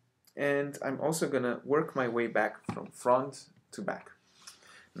volumes, and I'm also going to work my way back from front to back.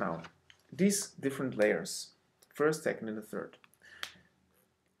 Now, these different layers, first, second, and the third.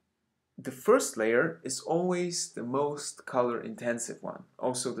 The first layer is always the most color intensive one,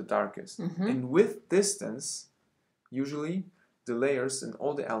 also the darkest. And with distance, usually the layers and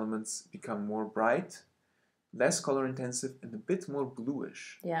all the elements become more bright, less color intensive, and a bit more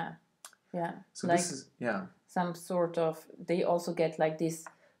bluish. Yeah, yeah. So like this is, yeah. Some sort of, they also get like this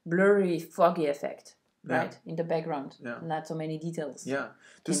blurry, foggy effect, right? In the background. Not so many details can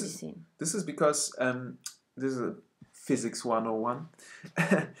be seen. This is because, this is a physics 101,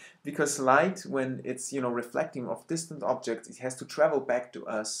 because light, when it's reflecting off distant objects, it has to travel back to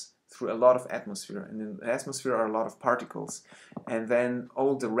us through a lot of atmosphere, and in the atmosphere are a lot of particles, and then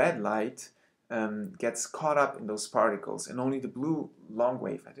all the red light gets caught up in those particles, and only the blue long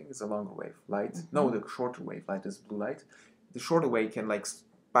wave, I think it's a longer wave light, no, the shorter wave light is blue light, the shorter wave can like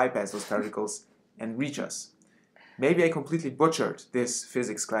bypass those particles and reach us. Maybe I completely butchered this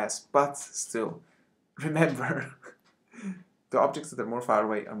physics class, but still, remember, the objects that are more far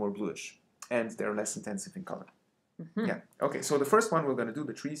away are more bluish, and they're less intensive in color. Yeah. Okay, so the first one we're going to do,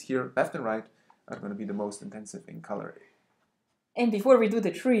 the trees here, left and right, are going to be the most intensive in color. And before we do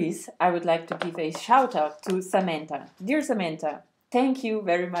the trees, I would like to give a shout out to Samantha. Dear Samantha, thank you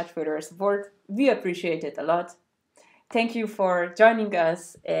very much for your support. We appreciate it a lot. Thank you for joining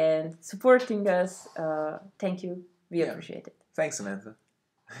us and supporting us. Thank you. We appreciate it. Thanks, Samantha.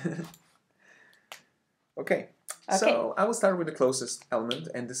 Okay. So I will start with the closest element,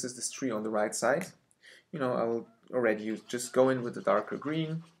 and this is this tree on the right side. I will already just go in with the darker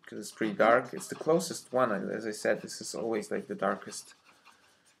green, because it's pretty dark. It's the closest one, as I said, this is always like the darkest.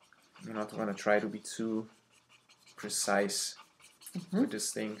 You're not going to try to be too precise with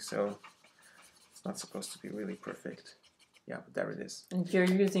this thing, so it's not supposed to be really perfect. Yeah, but there it is. And you're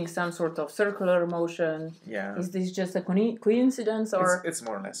using some sort of circular motion. Yeah. Is this just a coincidence, or? It's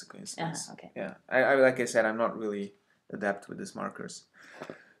more or less a coincidence. Okay. Yeah. I like I said, I'm not really adept with these markers.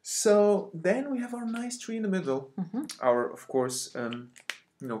 So then we have our nice tree in the middle. Our, of course,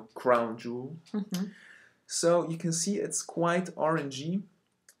 crown jewel. So you can see it's quite orangey.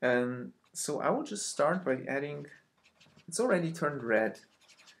 And so I will just start by adding, it's already turned red.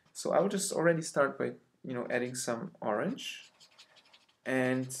 So I will just already start by adding some orange,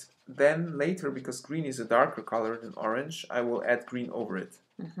 and then later, because green is a darker color than orange, I will add green over it.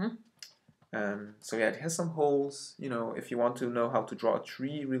 So yeah, it has some holes. If you want to know how to draw a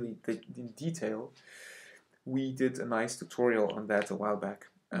tree really in detail, we did a nice tutorial on that a while back,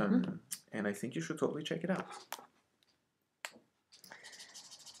 and I think you should totally check it out.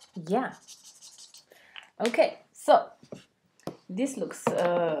 Yeah. Okay, so this looks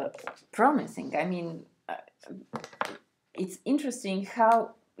promising. I mean, it's interesting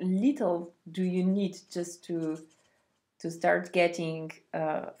how little do you need just to start getting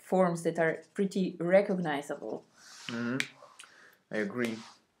forms that are pretty recognizable. I agree.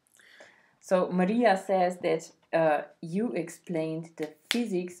 So Maria says that you explained the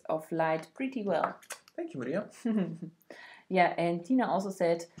physics of light pretty well. Thank you, Maria. Yeah, and Tina also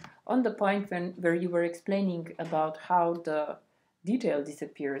said on the point where you were explaining about how the detail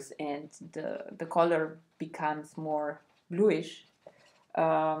disappears and the color becomes more bluish,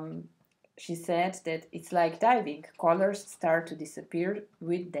 she said that it's like diving. Colors start to disappear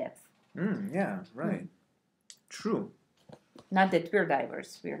with depth. Yeah, right. True. Not that we're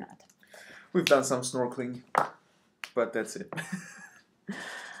divers, we're not. We've done some snorkeling, but that's it.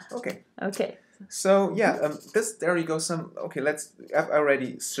 Okay. Okay. So yeah, there you go. Okay. I've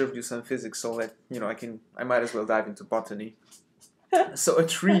already served you some physics, so that I might as well dive into botany. So a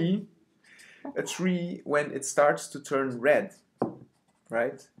tree when it starts to turn red,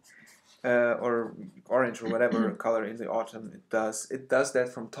 right, or orange or whatever color in the autumn it does that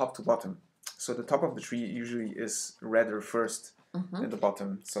from top to bottom. So the top of the tree usually is redder first than the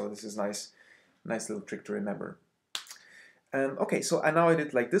bottom. So this is nice. Nice little trick to remember. Okay, so now I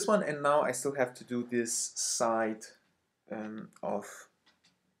did like this one, and now I still have to do this side of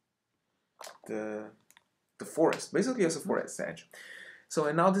the forest, basically as a forest edge. So,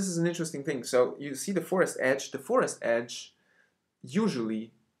 and now this is an interesting thing. So you see the forest edge,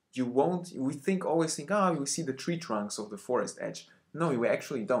 usually we always think, we see the tree trunks of the forest edge. No, we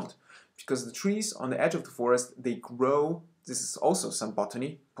actually don't. Because the trees on the edge of the forest, they grow, this is also some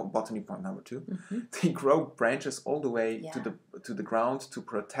botany point number 2, they grow branches all the way to the ground to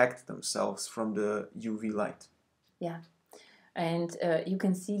protect themselves from the UV light. Yeah, and you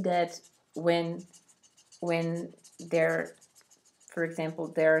can see that when there, for example,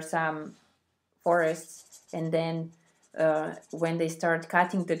 there are some forests, and then when they start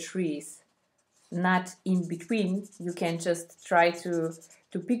cutting the trees, not in between, you can just try to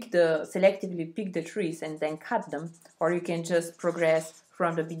selectively pick the trees and then cut them, or you can just progress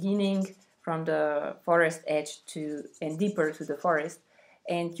from the beginning, from the forest edge and deeper to the forest,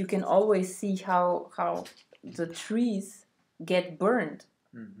 and you can always see how the trees get burned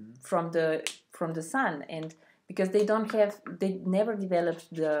from the sun, and because they never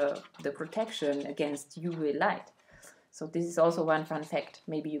developed the protection against UV light. So this is also one fun fact.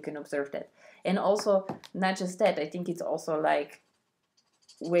 Maybe you can observe that. And also, not just that, I think it's also like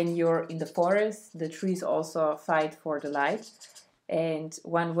when you're in the forest, the trees also fight for the light. And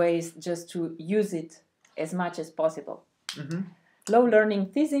one way is just to use it as much as possible. Low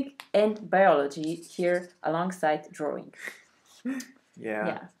learning physics and biology here alongside drawing.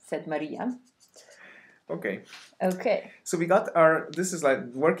 Yeah, said Maria. Okay. Okay. So we got this is like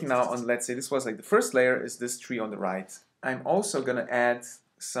working now on, let's say this was like the first layer is this tree on the right. I'm also going to add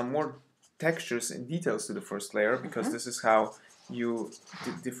some more textures and details to the first layer because this is how you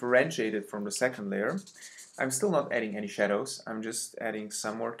differentiate it from the second layer. I'm still not adding any shadows. I'm just adding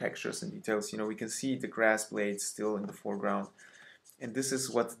some more textures and details. You know, we can see the grass blades still in the foreground. And this is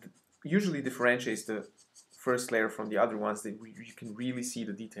what usually differentiates the first layer from the other ones, that you can really see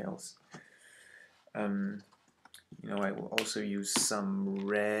the details. You know, I will also use some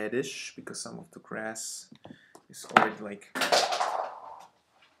reddish because some of the grass is already like...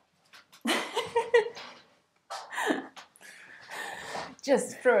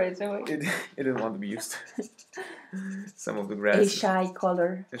 Just throw it away. It didn't want to be used. Some of the grass... A shy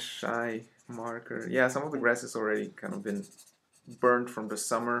color. A shy marker. Yeah, some of the grass has already kind of been burned from the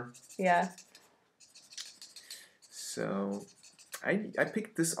summer. Yeah. So... I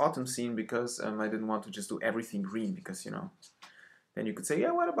picked this autumn scene because I didn't want to just do everything green, because, you know, then you could say, yeah,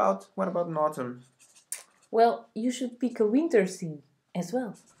 what about an autumn? Well, you should pick a winter scene as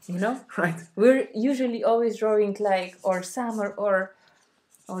well, you know? Right. We're usually always drawing like, or summer, or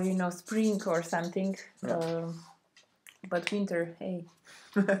you know, spring or something. Yeah. But winter, hey.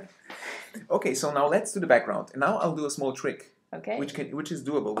 Okay, so now let's do the background. And now I'll do a small trick. Okay. Which is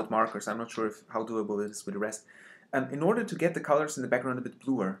doable with markers. I'm not sure how doable it is with the rest. In order to get the colors in the background a bit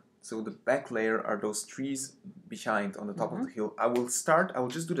bluer, so the back layer are those trees behind on the top of the hill. I will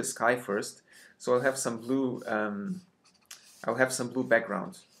just do the sky first. So I'll have some blue,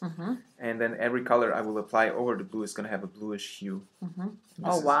 background. And then every color I will apply over the blue is going to have a bluish hue.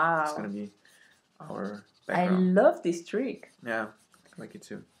 Oh, wow. It's going to be our background. I love this trick. Yeah, I like it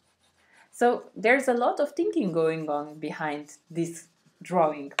too. So there's a lot of thinking going on behind this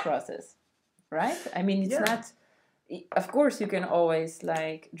drawing process, right? I mean, it's not... Of course, you can always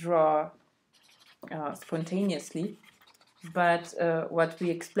like draw spontaneously, but what we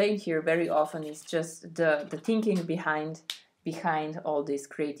explain here very often is just the thinking behind all this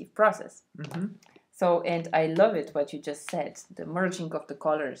creative process. So, and I love it what you just said, the merging of the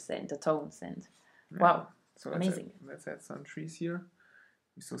colors and the tones, and wow, so amazing. Let's add some trees here.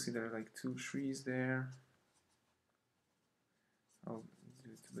 You still see there are like 2 trees there. I'll do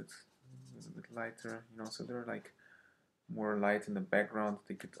it a little bit lighter, you know, so there are like more light in the background.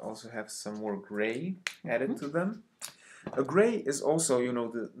 They could also have some more gray added to them. A gray is also, you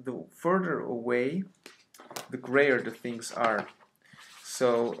know, the further away, the grayer the things are.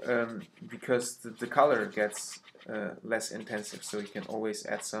 So because the color gets less intensive, so you can always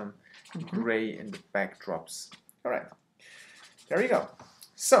add some gray in the backdrops. All right, there we go.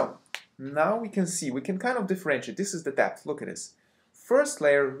 So now we can see, we can kind of differentiate. This is the depth. Look at this. First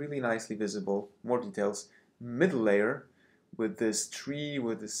layer, really nicely visible, more details. Middle layer, with this tree,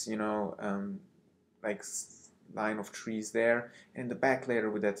 with this, you know, like line of trees there, and the back layer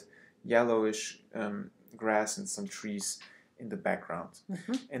with that yellowish grass and some trees in the background.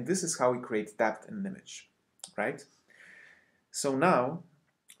 And this is how we create depth in an image, right? So now,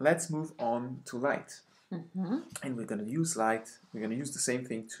 let's move on to light. And we're going to use light. We're going to use the same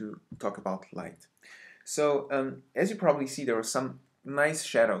thing to talk about light. So as you probably see, there are some nice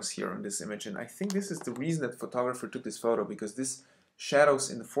shadows here on this image, and I think this is the reason that the photographer took this photo, because this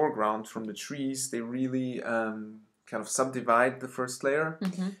shadows in the foreground from the trees, they really kind of subdivide the first layer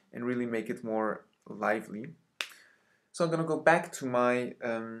and really make it more lively. So I'm going to go back to my,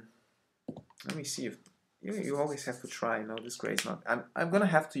 let me see if, you always have to try, no, this gray is not, I'm going to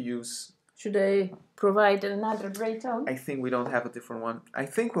have to use... Should I provide another gray tone? I think we don't have a different one. I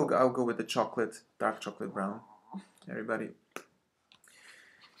think I'll go with the chocolate, dark chocolate brown. Everybody.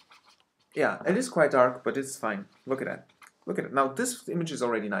 Yeah, it is quite dark, but it's fine. Look at that. Look at it. Now this image is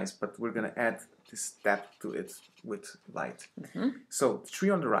already nice, but we're going to add this depth to it with light. So the tree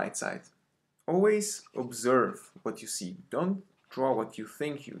on the right side. Always observe what you see. Don't draw what you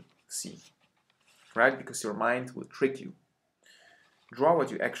think you see, right? Because your mind will trick you. Draw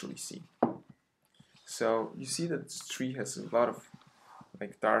what you actually see. So you see that this tree has a lot of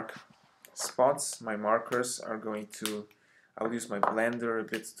like dark spots. My markers are going to, I'll use my blender a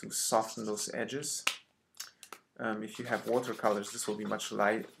bit to soften those edges. If you have watercolors, this will be much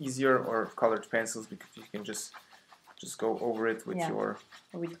easier, or colored pencils, because you can just go over it with your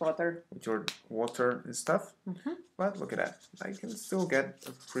water and stuff. But look at that, I can still get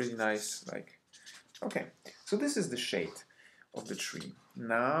a pretty nice okay. So this is the shade of the tree.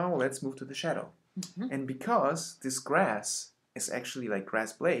 Now let's move to the shadow. And because this grass is actually like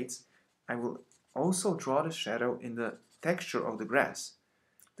grass blades, I will also draw the shadow in the texture of the grass.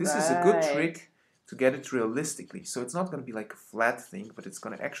 This is a good trick to get it realistically. So it's not going to be like a flat thing, but it's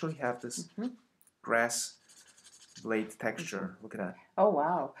going to actually have this grass blade texture. Look at that. Oh,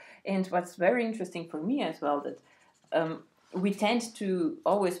 wow. And what's very interesting for me as well, that we tend to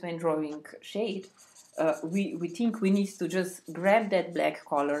always, when drawing shade, we think we need to just grab that black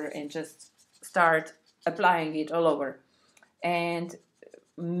color and just start applying it all over. And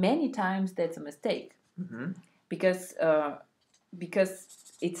many times that's a mistake. Because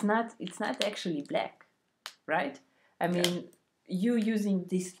it's not actually black, right? I mean, you using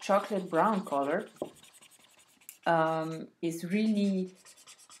this chocolate brown color is really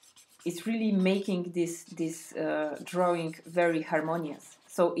making this drawing very harmonious.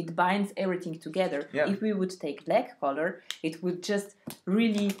 So it binds everything together. If we would take black color, it would just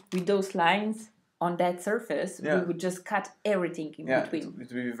really, with those lines on that surface, we would just cut everything in between. It would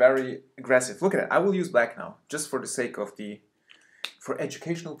be very aggressive. Look at it. I will use black now, just for the sake of for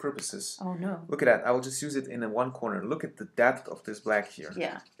educational purposes. Oh no. Look at that. I will just use it in one corner. Look at the depth of this black here.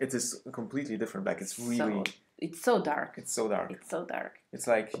 Yeah. It is a completely different black. It's really... It's so dark. It's so dark. It's so dark. It's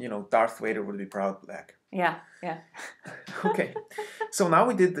like, Darth Vader would be proud black. Yeah. Okay. So now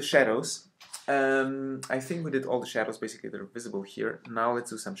we did the shadows. I think we did all the shadows. Basically, they're visible here. Now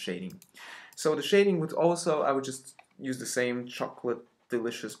let's do some shading. So the shading would also, I would just use the same chocolate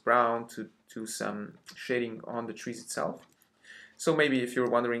delicious brown to do some shading on the trees itself. So maybe if you're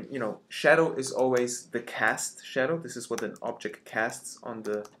wondering, shadow is always the cast shadow. This is what an object casts on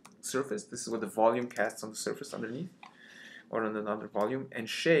the surface. This is what the volume casts on the surface underneath, or on another volume. And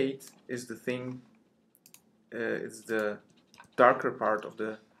shade is the thing, it's the darker part of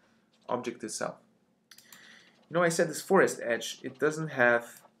the object itself. I said this forest edge, it doesn't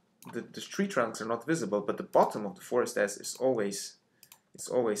have, the tree trunks are not visible, but the bottom of the forest edge is always,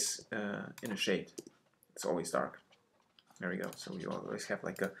 in a shade. It's always dark. There we go. So you always have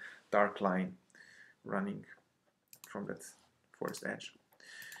like a dark line running from that forest edge.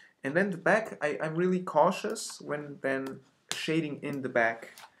 And then the back, I'm really cautious when then shading in the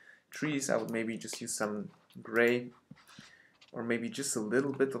back trees. I would maybe just use some gray, or maybe just a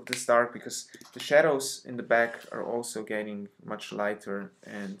little bit of this dark, because the shadows in the back are also getting much lighter,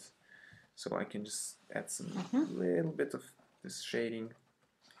 and so I can just add some little bit of this shading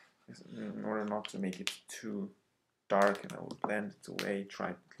in order not to make it too dark, and I will blend it away.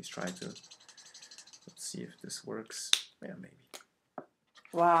 At least try to. Let's see if this works. Yeah, maybe.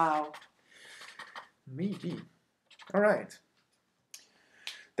 Wow. Maybe. All right.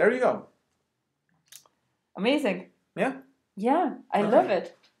 There you go. Amazing. Yeah? Yeah, I love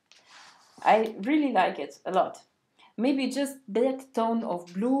it. I really like it a lot. Maybe just that tone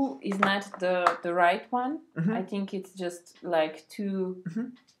of blue is not the right one. I think it's just like too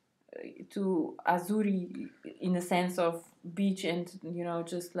azuri in the sense of beach, and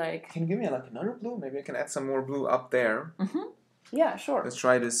just like... Can you give me like another blue? Maybe I can add some more blue up there. Yeah, sure. Let's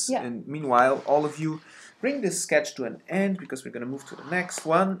try this. Yeah. And meanwhile, all of you, bring this sketch to an end, because we're going to move to the next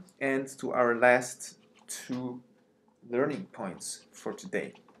one and to our last 2 learning points for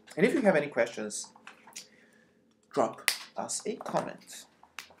today. And if you have any questions, drop us a comment.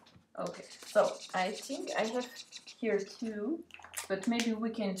 Okay, so I think I have here two, but maybe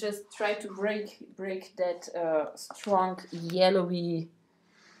we can just try to break that strong yellowy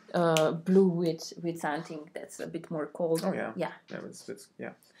blue with something that's a bit more cold. Oh yeah. Yeah. Yeah, it's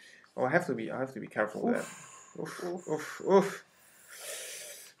yeah. Oh, I have to be careful with that. Oof, Oof. oof, oof.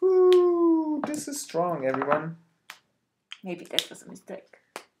 Ooh, this is strong, everyone. Maybe that was a mistake.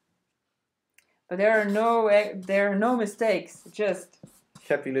 But there are no mistakes, just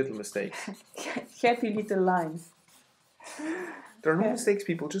Happy little mistakes. happy little lines. There are no mistakes,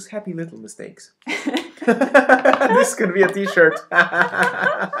 people, just happy little mistakes. This could be a t-shirt.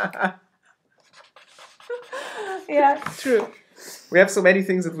 Yeah, true. We have so many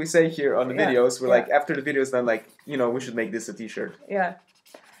things that we say here on the Yeah, videos. We're yeah. like, after the video is done, like, you know, we should make this a t-shirt. Yeah.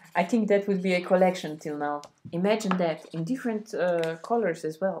 I think that would be a collection till now. Imagine that in different colors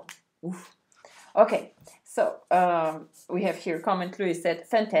as well. Oof. Okay, so we have here comment. Luis said,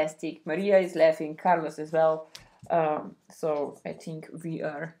 fantastic. Maria is laughing. Carlos as well. So I think we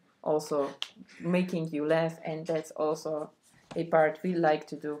are also making you laugh, and that's also a part we like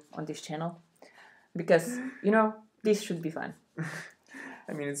to do on this channel. Because, you know, this should be fun.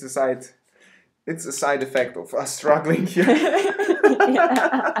 I mean, it's a side effect of us struggling here.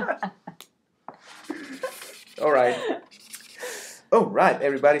 All right. Oh, right,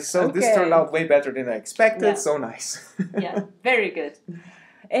 everybody. So Okay. This turned out way better than I expected. Yeah. So nice. Yeah, very good.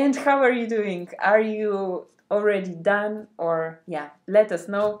 And how are you doing? Are you already done? Or, yeah, let us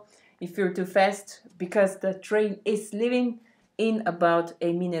know if you're too fast, because the train is leaving in about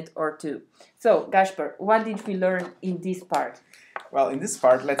a minute or two. So, Gasper, what did we learn in this part? Well, in this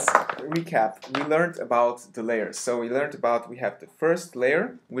part, let's recap. We learned about the layers. So we learned about, we have the first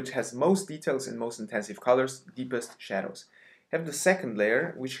layer, which has most details and most intensive colors, deepest shadows. We have the second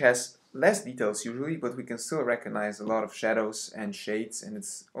layer, which has less details usually, but we can still recognize a lot of shadows and shades, and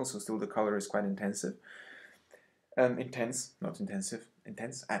it's also still, the color is quite intensive. Intense, not intensive.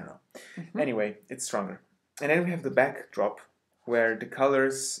 Intense? I don't know. Anyway, it's stronger. And then we have the backdrop, where the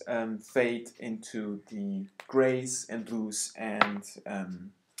colors fade into the grays and blues and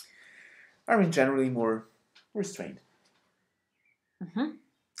are in generally more restrained.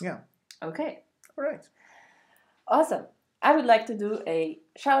 Yeah. Okay. All right. Awesome. I would like to do a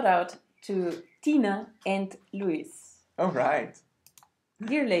shout out to Tina and Luis. All right.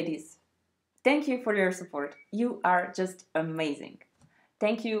 Dear ladies, thank you for your support. You are just amazing.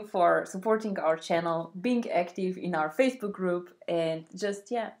 Thank you for supporting our channel, being active in our Facebook group, and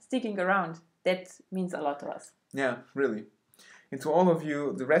just, yeah, sticking around. That means a lot to us. Yeah, really. And to all of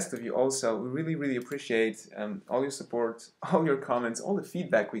you, the rest of you also, we really, really appreciate all your support, all your comments, all the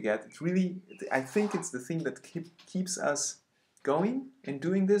feedback we get. It's really, I think it's the thing that keeps us going and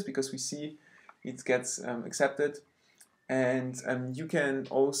doing this, because we see it gets accepted. And you can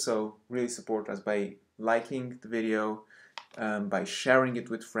also really support us by liking the video, by sharing it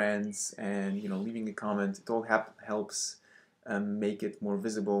with friends, and, you know, leaving a comment. It all helps make it more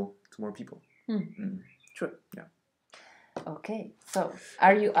visible to more people. True. Yeah. Okay, so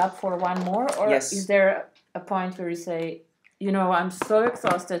are you up for one more, or Yes. is there a point where you say, you know, I'm so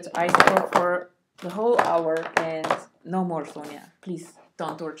exhausted, I spoke for the whole hour and no more, Sonia. Please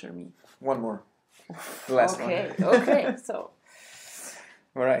don't torture me. One more. The last one. Okay, so.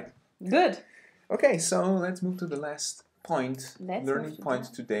 All right. Good. Okay, so let's move to the last point, learning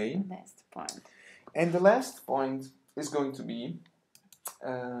point today. Last point. And the last point is going to be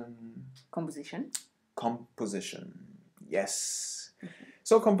Composition. Composition. Yes.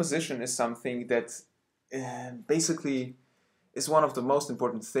 So composition is something that basically is one of the most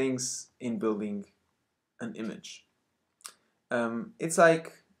important things in building an image. It's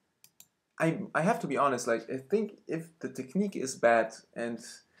like, I have to be honest, like, I think if the technique is bad and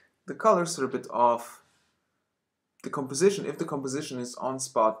the colors are a bit off, if the composition is on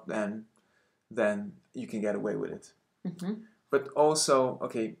spot, then you can get away with it. But also,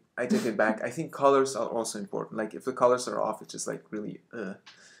 okay, I take it back. I think colors are also important. Like, if the colors are off, it's just like really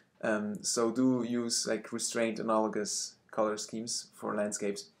so do use like restrained analogous color schemes for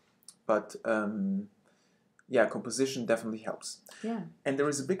landscapes. But yeah, composition definitely helps. Yeah. And there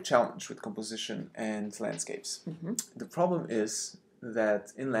is a big challenge with composition and landscapes. The problem is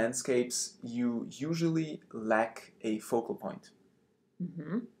that in landscapes, you usually lack a focal point.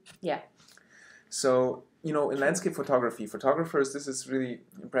 Yeah. So, you know, in landscape photography, photographers, this is really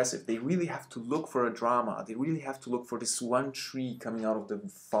impressive. They really have to look for a drama. They really have to look for this one tree coming out of the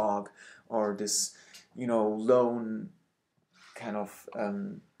fog, or this, you know, lone kind of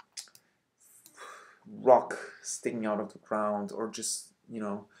rock sticking out of the ground, or just, you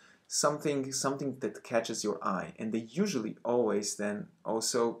know, something that catches your eye, and they usually always then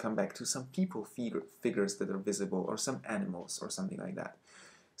also come back to some people figures that are visible, or some animals or something like that.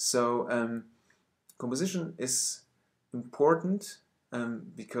 So composition is important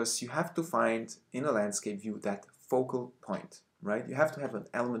because you have to find in a landscape view that focal point, right? You have to have an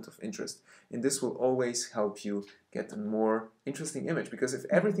element of interest, and this will always help you get a more interesting image, because if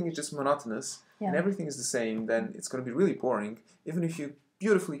everything is just monotonous and everything is the same, then it's going to be really boring. Even if you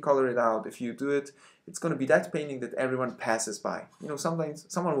beautifully color it out, if you do it, it's going to be that painting that everyone passes by. You know, sometimes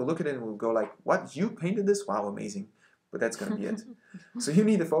someone will look at it and will go like, what, you painted this? Wow, amazing. But that's going to be it. So you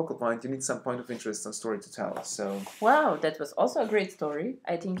need a focal point, you need some point of interest and story to tell. So wow, that was also a great story.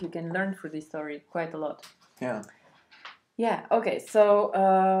 I think you can learn through this story quite a lot. Yeah. Yeah, okay,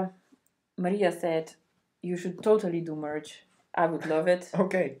 so Maria said you should totally do merge. I would love it.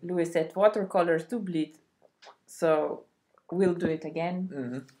 Okay. Louis said watercolors do bleed, so we'll do it again.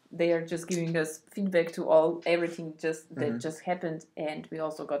 Mm-hmm. They are just giving us feedback to everything that just happened, and we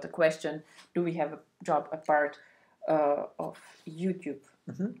also got a question: do we have a job apart of YouTube?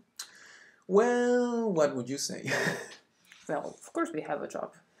 Mm-hmm. Well, what would you say? Well, of course we have a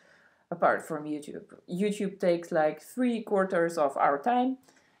job apart from YouTube. YouTube takes like 3/4 of our time,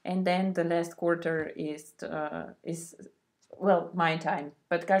 and then the last quarter is well, my time,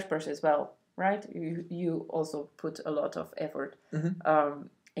 but Kasper's as well, right? You also put a lot of effort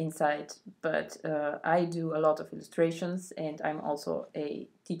inside, but I do a lot of illustrations, and I'm also a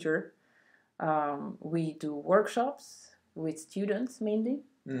teacher. We do workshops with students mainly,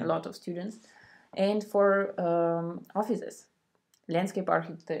 a lot of students, and for offices, landscape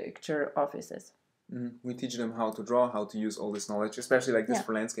architecture offices. We teach them how to draw, how to use all this knowledge, especially like this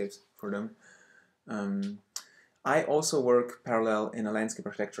for landscapes for them. I also work parallel in a landscape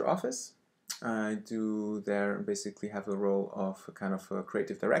architecture office. I do there basically have the role of a kind of a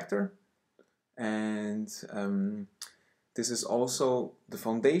creative director, and this is also the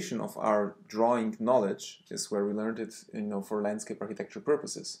foundation of our drawing knowledge, is where we learned it, you know, for landscape architecture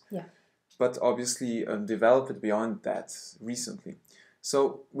purposes. Yeah. But obviously developed it beyond that recently.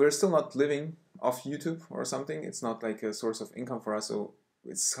 So we're still not living off YouTube or something. It's not like a source of income for us. So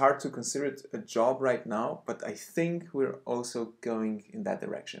it's hard to consider it a job right now, but I think we're also going in that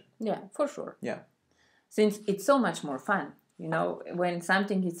direction. Yeah, for sure. Yeah. Since it's so much more fun, you know, when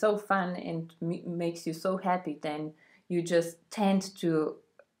something is so fun and makes you so happy, then you just tend to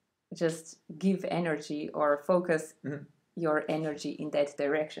just give energy or focus your energy in that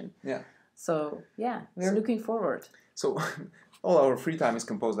direction. Yeah. So, yeah, we're looking forward. So all our free time is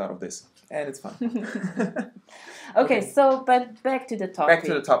composed out of this, and it's fun. Okay, so, but back to the topic. Back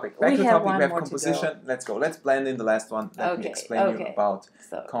to the topic. We have composition. Let's go. Let's blend in the last one. Let me explain you about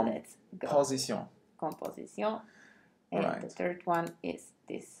composition. Composition. And the third one is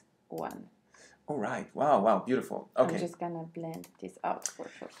this one. All right. Wow, beautiful. Okay. I'm just going to blend this out for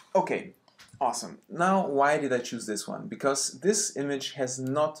sure. Okay, awesome. Now, why did I choose this one? Because this image has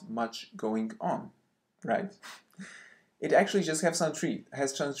not much going on, right? It actually just has some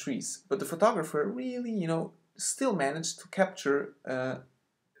trees, but the photographer really, you know, still managed to capture,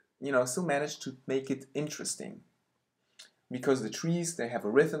 still managed to make it interesting. Because the trees, they have a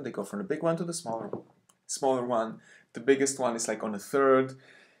rhythm, they go from the big one to the smaller one. The biggest one is like on a third.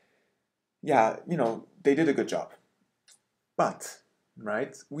 Yeah, you know, they did a good job. But,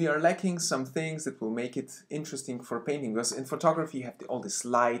 right, we are lacking some things that will make it interesting for painting. Because in photography, you have all this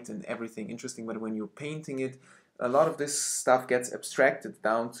light and everything interesting, but when you're painting it, a lot of this stuff gets abstracted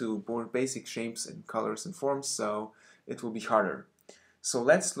down to more basic shapes and colors and forms, so it will be harder. So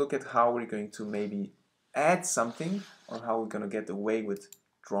let's look at how we're going to maybe add something, or how we're going to get away with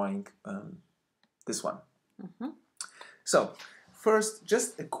drawing this one. So first,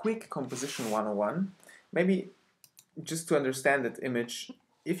 just a quick composition 101. Maybe just to understand that image,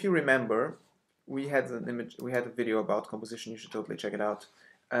 if you remember, we had a video about composition. You should totally check it out.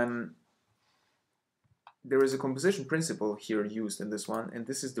 There is a composition principle here used in this one, and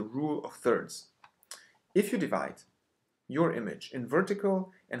this is the rule of thirds. If you divide your image in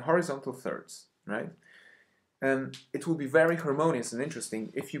vertical and horizontal thirds, right, it will be very harmonious and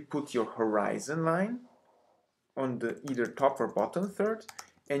interesting if you put your horizon line on the either top or bottom third,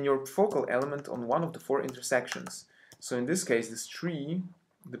 and your focal element on one of the 4 intersections. So in this case, this tree,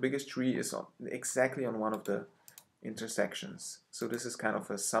 the biggest tree, is exactly on one of the intersections. So this is kind of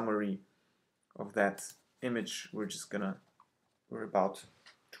a summary of that image we're about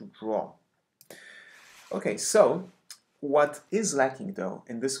to draw. Okay, so what is lacking though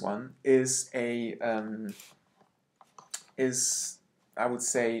in this one is I would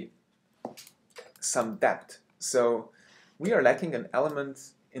say some depth. So we are lacking an element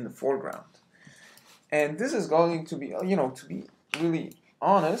in the foreground. And this is going to be, you know, to be really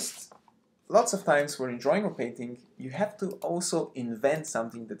honest, lots of times when you're drawing or painting, you have to also invent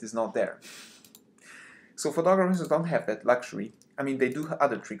something that is not there. So photographers don't have that luxury. I mean, they do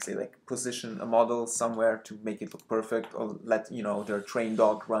other tricks. They like position a model somewhere to make it look perfect, or let, you know, their trained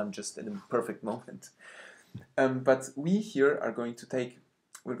dog run just in a perfect moment. But we here are going to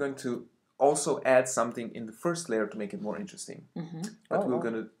we're going to also add something in the first layer to make it more interesting. But we're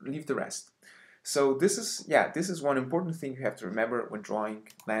going to leave the rest. So this is one important thing you have to remember when drawing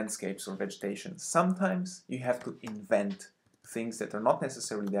landscapes or vegetation. Sometimes you have to invent things that are not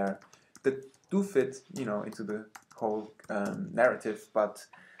necessarily there, that do fit, you know, into the whole narrative, but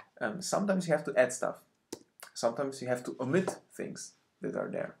sometimes you have to add stuff. Sometimes you have to omit things that are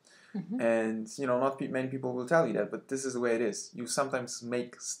there. And, you know, not many people will tell you that, but this is the way it is. You sometimes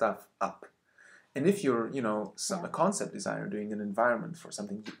make stuff up. And if you're, you know, a concept designer doing an environment for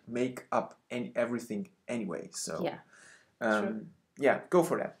something, you make up everything anyway. So, yeah, go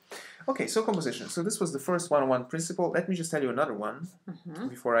for that. Okay, so composition. So this was the first one-on-one principle. Let me just tell you another one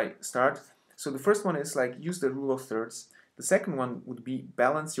before I start. So the first one is like use the rule of thirds. The second one would be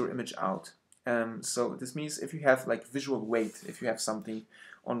balance your image out. So this means if you have like visual weight, if you have something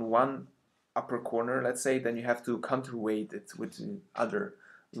on one upper corner, let's say, then you have to counterweight it with the other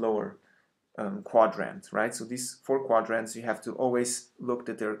lower quadrant, right? So these 4 quadrants, you have to always look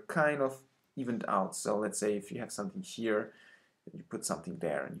that they're kind of evened out. So let's say if you have something here, you put something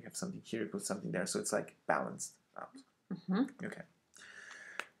there, and you have something here, you put something there. So it's like balanced out. Okay.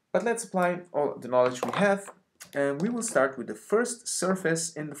 But let's apply all the knowledge we have, and we will start with the first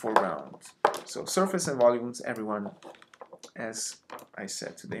surface in the foreground. So surface and volumes, everyone, as I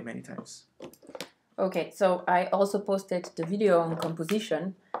said today many times. Okay, so I also posted the video on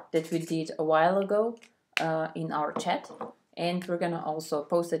composition that we did a while ago in our chat, and we're gonna also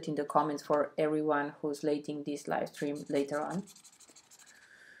post it in the comments for everyone who's lating this live stream later on.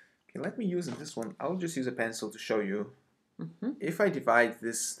 Okay, let me use this one. I'll just use a pencil to show you. If I divide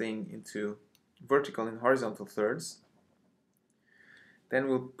this thing into vertical and horizontal thirds, then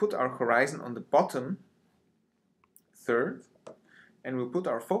we'll put our horizon on the bottom third, and we'll put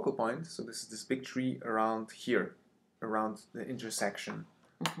our focal point, so this is this big tree around here, around the intersection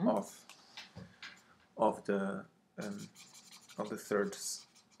of the third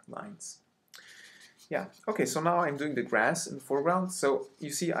lines. Yeah, okay, so now I'm doing the grass in the foreground. So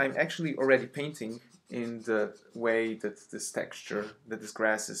you see I'm actually already painting in the way that this texture, that this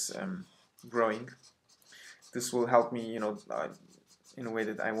grass is growing. This will help me, you know, in a way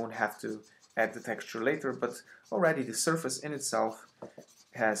that I won't have to add the texture later, but already the surface in itself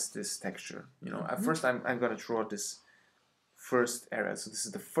has this texture. You know, at first I'm going to draw this first area. So this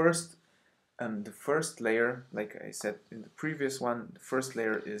is the first layer, like I said in the previous one, the first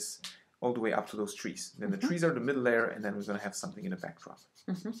layer is all the way up to those trees. Then the trees are the middle layer, and then we're going to have something in the backdrop.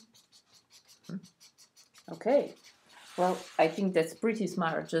 Okay, well, I think that's pretty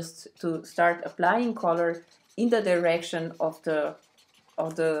smart, just to start applying color in the direction of the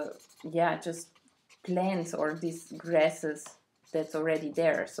just plants or these grasses that's already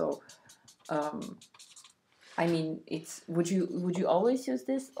there. So I mean, would you always use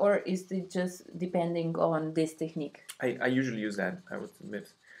this, or is it just depending on this technique? I usually use that, I would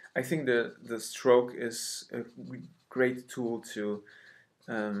admit. I think the stroke is a great tool to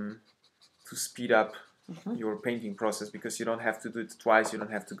speed up your painting process, because you don't have to do it twice. You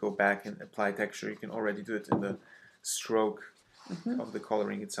don't have to go back and apply texture. You can already do it in the stroke of the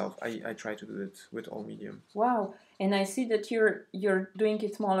coloring itself. I try to do it with all medium. Wow, and I see that you're doing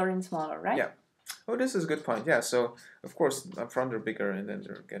it smaller and smaller, right? Yeah. Oh, this is a good point. Yeah, so of course up front they're bigger and then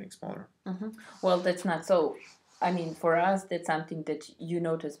they're getting smaller. Well, that's not so. I mean, for us that's something that you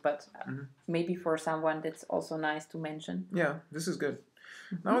notice, but maybe for someone that's also nice to mention. Yeah, this is good.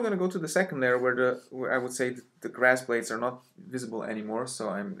 Now I'm going to go to the second layer where I would say the grass blades are not visible anymore, so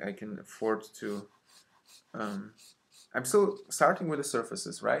I can afford to. I'm still starting with the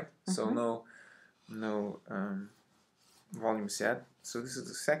surfaces, right? So no volumes yet. So this is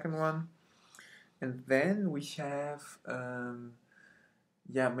the second one, and then we have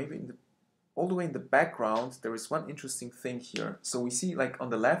maybe all the way in the background there is one interesting thing here. So we see like on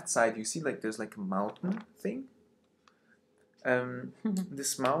the left side you see like there's like a mountain thing.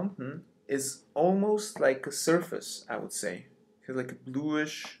 This mountain is almost like a surface, I would say. It has like a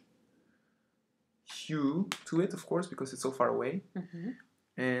bluish hue to it, of course, because it's so far away.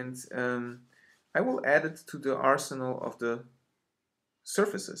 And I will add it to the arsenal of the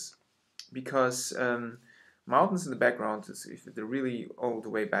surfaces, because Mountains in the background, if they're really all the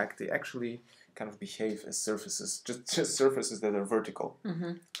way back, they actually kind of behave as surfaces, just surfaces that are vertical.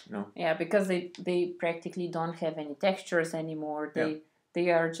 Mm-hmm. You know? Yeah, because they practically don't have any textures anymore. They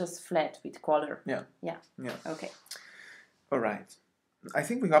are just flat with color. Yeah. Yeah. Yeah. Okay. All right. I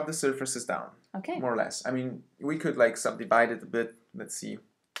think we got the surfaces down. Okay. More or less. I mean, we could like subdivide it a bit. Let's see.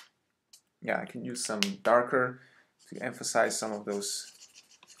 Yeah, I can use some darker to emphasize some of those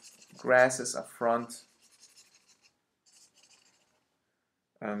grasses up front.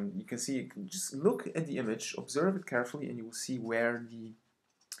 You can see, you can just look at the image, observe it carefully, and you will see where the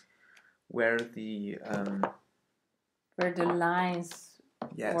lines,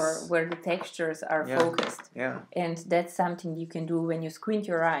 yes, or where the textures are focused. Yeah. And that's something you can do when you squint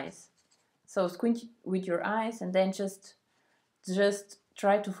your eyes. So squint with your eyes and then just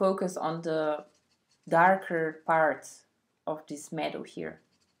try to focus on the darker parts of this meadow here.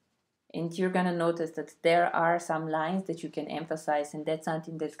 And you're going to notice that there are some lines that you can emphasize, and that's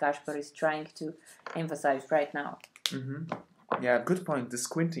something that Kasper is trying to emphasize right now. Mm-hmm. Yeah, good point. The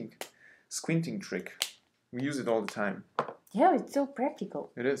squinting trick. We use it all the time. Yeah, it's so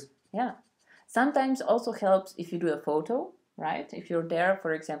practical. It is. Yeah. Sometimes also helps if you do a photo, right? If you're there,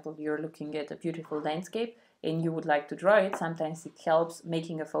 for example, you're looking at a beautiful landscape and you would like to draw it, sometimes it helps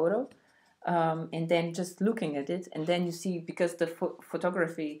making a photo. And then just looking at it, and then you see, because the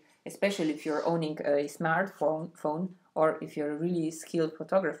photography, especially if you're owning a smartphone or if you're a really skilled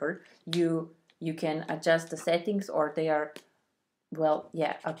photographer, you can adjust the settings, or they are, well,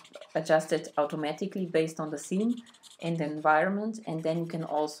 yeah, adjusted automatically based on the scene and the environment, and then you can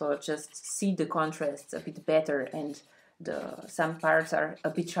also just see the contrasts a bit better, and some parts are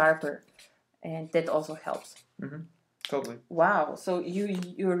a bit sharper, and that also helps. Mm-hmm. Totally. Wow, so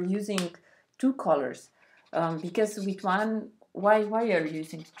you're using two colors, because with one, why are you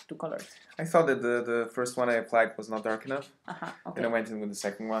using two colors? I thought that the first one I applied was not dark enough. Okay. And I went in with the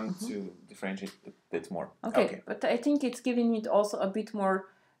second one to differentiate a bit more. Okay, but I think it's giving it also a bit more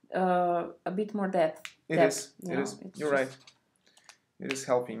depth. It is. You're right. It is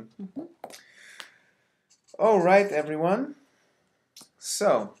helping. Mm-hmm. All right, everyone.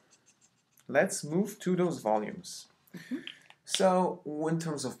 So let's move to those volumes. Mm-hmm. So in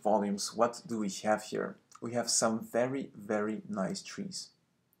terms of volumes, what do we have here? We have some very, very nice trees.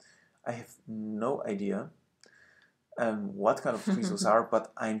 I have no idea what kind of trees those are,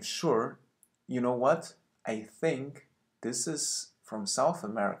 but I'm sure, you know what? I think this is from South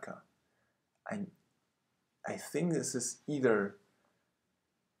America. I think this is either,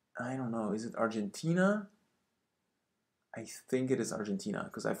 I don't know, is it Argentina? I think it is Argentina,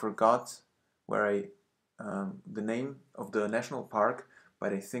 because I forgot where the name of the national park,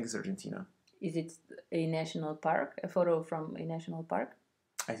 but I think it's Argentina. Is it a national park? A photo from a national park?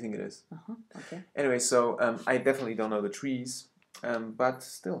 I think it is. Okay. Anyway, so I definitely don't know the trees, but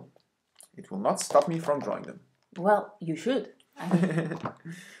still, it will not stop me from drawing them. Well, you should.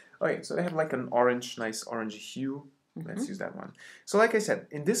 Okay, so they have like an orange, nice orange hue. Let's use that one. So like I said,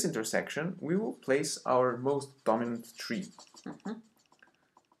 in this intersection, we will place our most dominant tree.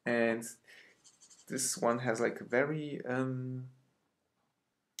 And this one has like a very,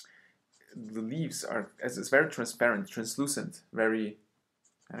 the leaves are, it's very transparent, translucent, very,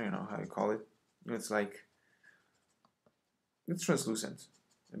 I don't know how you call it. It's like, it's translucent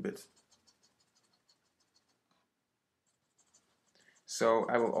a bit. So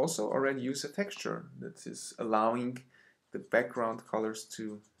I will also already use a texture that is allowing the background colors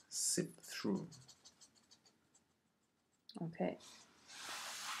to seep through. Okay.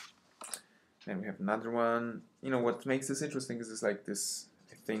 Then we have another one. You know, what makes this interesting is it's like this,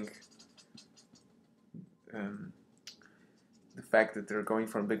 I think, the fact that they're going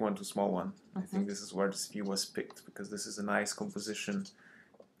from a big one to a small one. I think this is where this view was picked, because this is a nice composition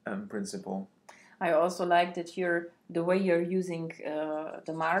principle. I also like that the way you're using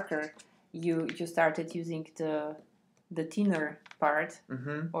the marker, you started using the thinner part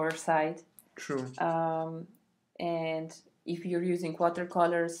or side. True. And if you're using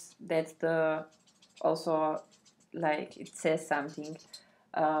watercolors, that's also like it says something.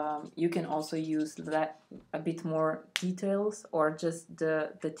 You can also use a bit more details, or just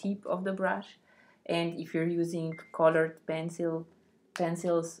the tip of the brush. And if you're using colored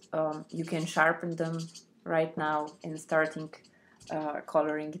pencils, you can sharpen them right now and starting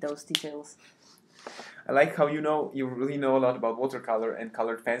coloring those details. I like how you really know a lot about watercolor and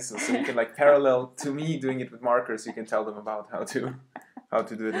colored pencils, so you can like parallel to me doing it with markers. You can tell them about how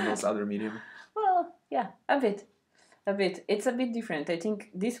to do it in those other medium. Well, yeah, a bit. It's a bit different. I think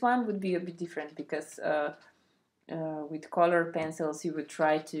this one would be a bit different, because with color pencils you would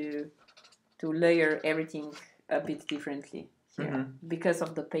try to to layer everything a bit differently here because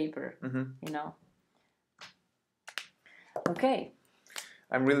of the paper, you know. Okay.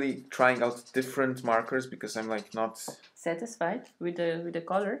 I'm really trying out different markers because I'm like not satisfied with the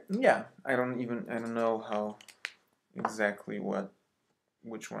color. Yeah, I don't know how exactly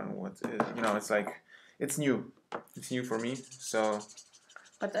which one what is. You know, it's like it's new for me. So.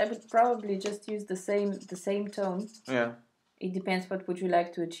 But I would probably just use the same tone. Yeah. It depends what would you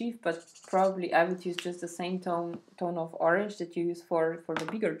like to achieve, but probably I would use just the same tone of orange that you use for the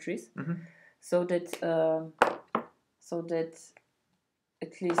bigger trees, so that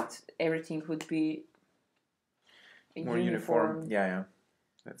at least everything would be more uniform. Yeah.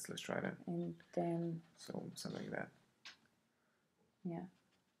 Let's try that. And then something like that. Yeah.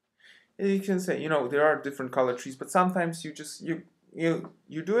 You can say, you know, there are different color trees, but sometimes you just you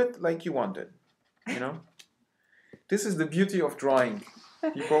do it like you want it. You know. This is the beauty of drawing.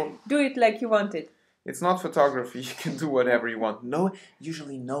 People do it like you want it. It's not photography. You can do whatever you want.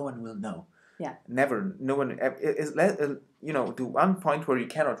 Usually no one will know. Yeah. Never. No one. You know, the one point where you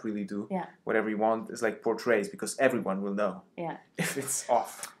cannot really do whatever you want is like portraits, because everyone will know. Yeah. If it's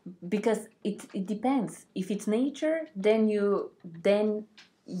off. Because it depends. If it's nature, then you're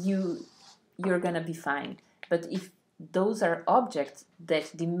gonna be fine. But if those are objects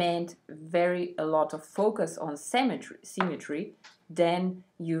that demand a lot of focus on symmetry, then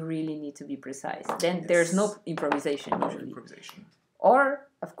you really need to be precise. Then there's no improvisation usually. Or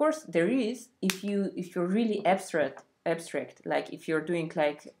of course there is if you're really abstract, like if you're doing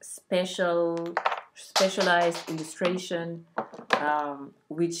like specialized illustration,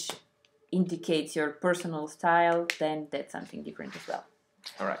 which indicates your personal style, then that's something different as well.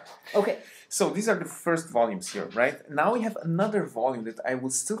 All right. Okay. So these are the first volumes here, right? Now we have another volume that I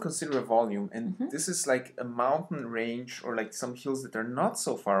will still consider a volume, and this is like a mountain range or like some hills that are not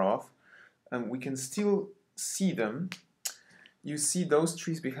so far off, and we can still see them. You see those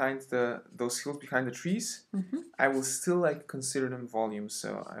trees behind those hills behind the trees. I will still like consider them volumes.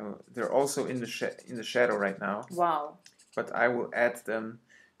 So they're also in the shadow right now. Wow. But I will add them,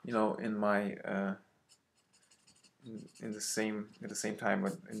 you know, in my. At the same time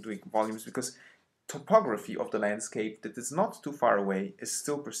in doing volumes, because topography of the landscape that is not too far away is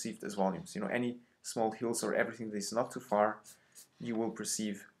still perceived as volumes. You know, any small hills or everything that is not too far, you will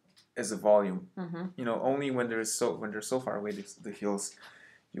perceive as a volume. You know, only when they're so far away, the hills,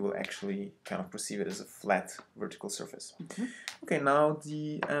 you will actually kind of perceive it as a flat vertical surface. Okay, now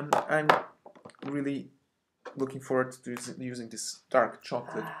I'm really looking forward to using this dark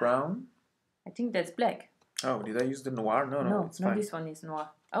chocolate brown. I think that's black. Oh, did I use the noir? No, it's fine. This one is noir.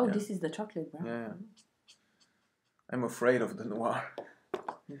 Oh, yeah. This is the chocolate brown. Yeah. I'm afraid of the noir.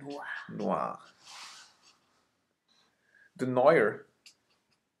 Noir. The noir.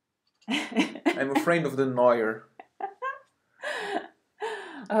 I'm afraid of the noir.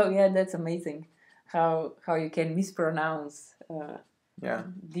 Oh yeah, that's amazing. How you can mispronounce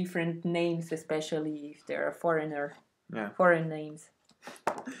different names, especially if they're foreign names.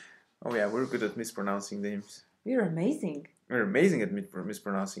 Oh yeah, we're good at mispronouncing names. We're amazing. We're amazing at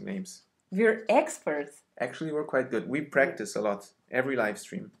mispronouncing names. We're experts. Actually, we're quite good. We practice a lot every live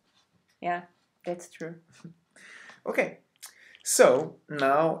stream. Yeah, that's true. Okay, so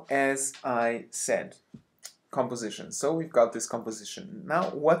now, as I said, composition. So we've got this composition. Now,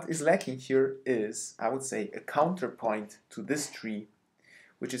 what is lacking here is, I would say, a counterpoint to this tree,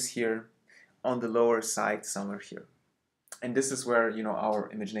 which is here on the lower side, somewhere here. And this is where, you know, our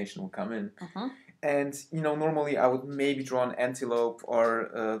imagination will come in. And, you know, normally I would maybe draw an antelope or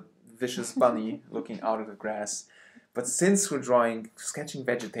a vicious bunny looking out of the grass. But since we're sketching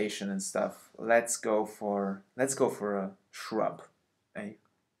vegetation and stuff, let's go for a shrub. Eh?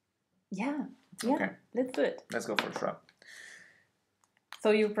 Yeah. Okay. Let's do it. Let's go for a shrub. So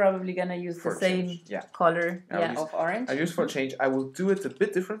you're probably gonna use the same color of orange? I use for a change. I will do it a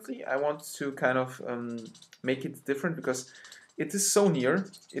bit differently. I want to kind of make it different because it is so near.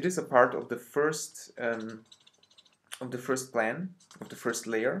 It is a part of the first plan, of the first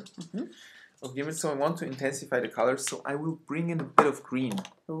layer of the image. So I want to intensify the colors. So I will bring in a bit of green.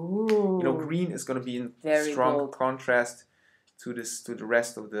 Ooh. You know, green is going to be in strong contrast to the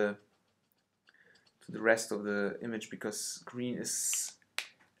rest of the image, because green is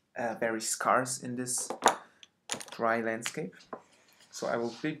very scarce in this dry landscape. So I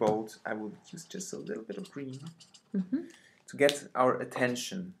will be bold. I will use just a little bit of green to get our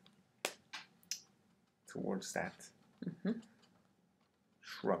attention towards that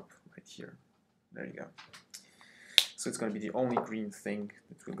shrub right here. There you go. So it's going to be the only green thing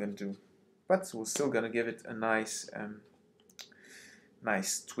that we're going to do, but we're still going to give it a nice,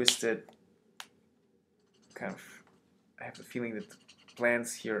 nice twisted kind of, I have the feeling that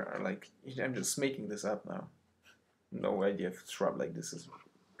plants here are like, I'm just making this up now. No idea if a shrub like this is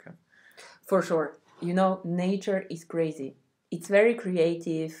okay. For sure. You know, nature is crazy. It's very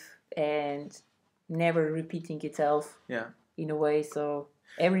creative and never repeating itself. Yeah. In a way, so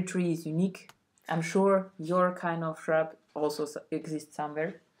every tree is unique. I'm sure your kind of shrub also exists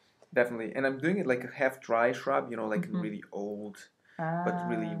somewhere. Definitely. And I'm doing it like a half-dry shrub, you know, like really old, but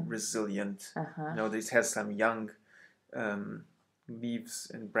really resilient. You know, this has some young leaves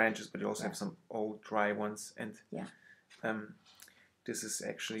and branches, but you also have some old, dry ones. And this is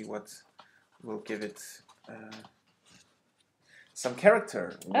actually what will give it some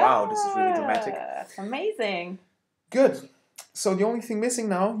character. Wow, this is really dramatic. That's amazing. Good. So the only thing missing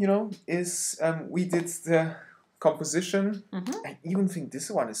now, you know, is we did the composition. I even think this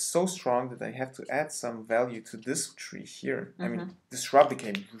one is so strong that I have to add some value to this tree here. I mean, this shrub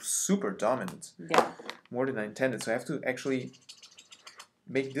became super dominant. Yeah. More than I intended. So I have to actually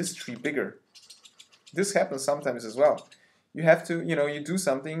make this tree bigger. This happens sometimes as well. You have to, you know, you do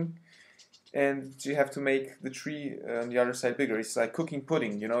something and you have to make the tree on the other side bigger. It's like cooking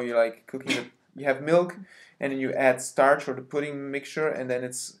pudding, you know, you're like cooking the, you have milk and then you add starch or the pudding mixture and then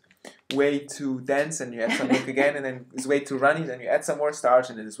it's way too dense and you add some milk again and then it's way too runny, then you add some more starch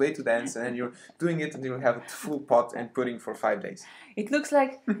and then it's way too dense and then you're doing it and you have a full pot and pudding for 5 days. It looks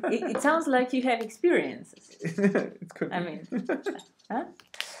like, it sounds like you have experiences. It could be. I mean, huh?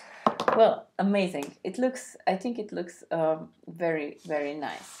 Well, amazing. It looks, I think it looks very, very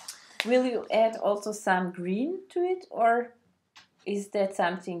nice. Will you add also some green to it or is that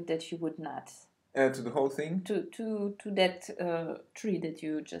something that you would not? To the whole thing? To that tree that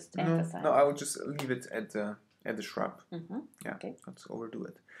you just emphasized. No, I would just leave it at the shrub. Yeah, okay. Let's overdo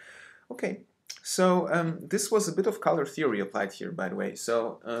it. Okay, so this was a bit of color theory applied here, by the way.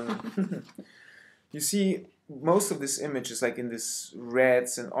 So you see, most of this image is like in this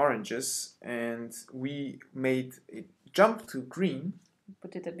reds and oranges, and we made it jump to green.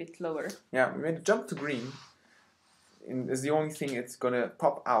 Put it a bit lower. Yeah, we made it jump to green. Is the only thing it's gonna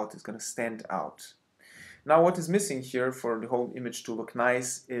pop out, it's gonna stand out. Now what is missing here for the whole image to look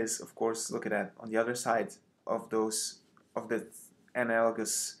nice is, of course, look at that, on the other side of the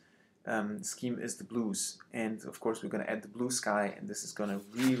analogous scheme is the blues. And of course we're gonna add the blue sky and this is gonna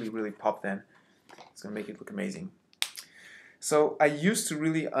really, really pop then. It's gonna make it look amazing. So I used to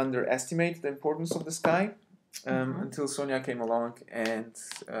really underestimate the importance of the sky until Sonia came along and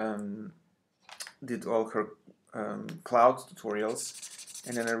did all her cloud tutorials,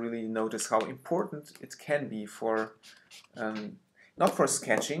 and then I really noticed how important it can be for not for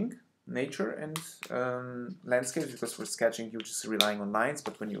sketching nature and landscapes, because for sketching you're just relying on lines,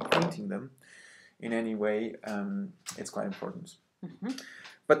 but when you're painting them in any way, it's quite important.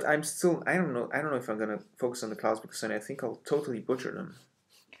 But I'm still, I don't know if I'm gonna focus on the clouds because then I think I'll totally butcher them.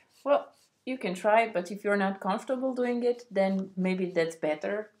 Well, you can try, but if you're not comfortable doing it, then maybe that's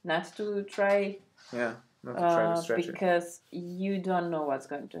better not to try. Yeah. Not to try to stretch because you don't know what's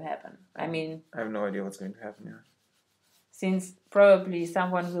going to happen. I mean, I have no idea what's going to happen. Yeah. Since probably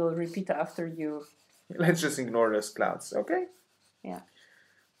someone will repeat after you. Let's just ignore those clouds, okay? Yeah.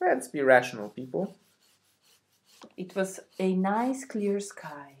 Let's be rational, people. It was a nice clear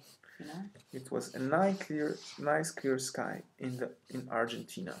sky, you know. It was a nice clear sky in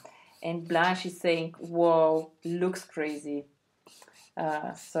Argentina. And Blanche is saying, "Whoa, looks crazy."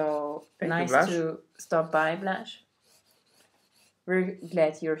 So nice to stop by, Blanche. We're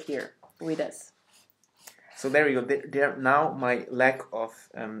glad you're here with us. So there you go. There now my lack of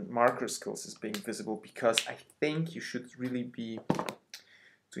marker skills is being visible because I think you should really be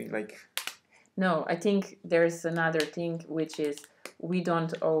doing like... No, I think there's another thing, which is we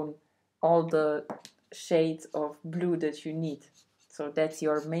don't own all the shades of blue that you need. So that's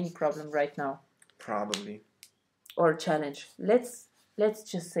your main problem right now. Probably. Or challenge. Let's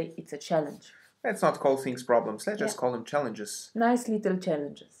just say it's a challenge. Let's not call things problems. Let's just call them challenges. Nice little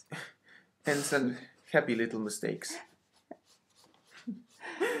challenges. And some happy little mistakes.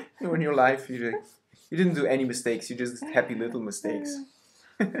 In your life, you didn't do any mistakes. You just happy little mistakes.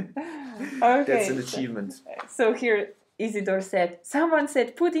 Okay. That's an achievement. So here Isidore said, someone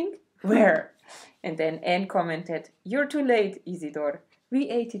said pudding? Where? And then Anne commented, you're too late, Isidore. We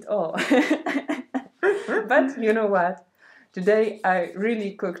ate it all. But you know what? Today I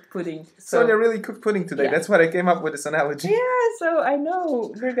really cooked pudding. So they really cooked pudding today. Yeah. That's what I came up with this analogy. Yeah, so I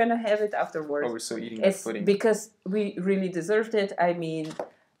know we're gonna have it afterwards. Oh, we're so eating pudding. Because we really deserved it. I mean,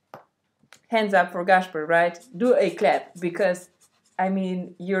 hands up for Gasper, right? Do a clap because, I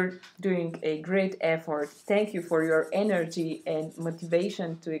mean, you're doing a great effort. Thank you for your energy and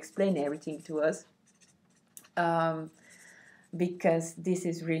motivation to explain everything to us. because this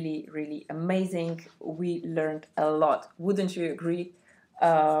is really, really amazing. We learned a lot. Wouldn't you agree?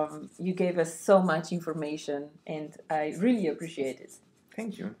 You gave us so much information, and I really appreciate it.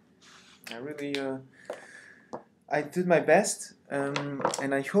 Thank you. I really, I did my best,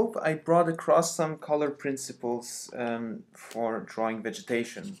 and I hope I brought across some color principles for drawing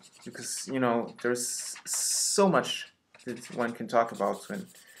vegetation, because there's so much that one can talk about when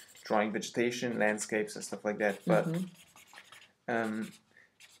drawing vegetation, landscapes, and stuff like that. But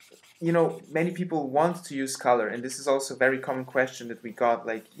many people want to use color, and this is also a very common question that we got.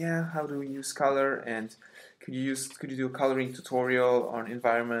 Like, yeah, how do we use color? And could you do a coloring tutorial on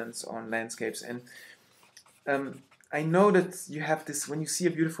environments, on landscapes? And I know that you have this, when you see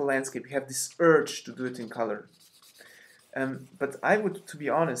a beautiful landscape, you have this urge to do it in color. But I would, to be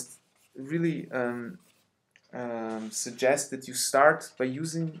honest, really suggest that you start by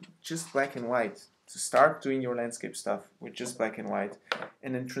using just black and white. To start doing your landscape stuff with just black and white,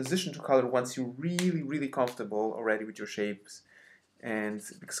 and then transition to color once you're really, really comfortable already with your shapes. And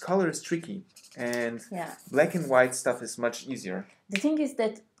because color is tricky, and black and white stuff is much easier. The thing is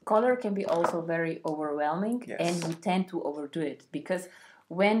that color can be also very overwhelming, and we tend to overdo it, because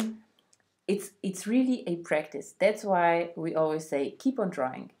when it's really a practice. That's why we always say keep on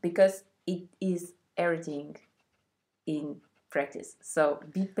drawing, because it is everything in practice. So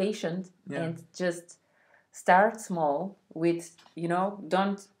be patient and just start small with,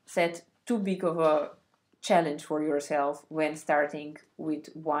 don't set too big of a challenge for yourself when starting with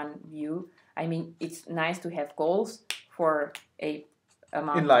one view. I mean, it's nice to have goals for a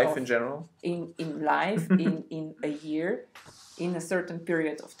amount in life in general. In life, in a year, in a certain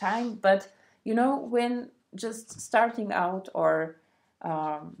period of time. But, when just starting out, or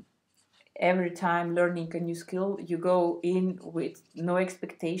every time learning a new skill, you go in with no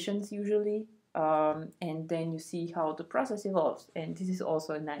expectations usually, and then you see how the process evolves. And this is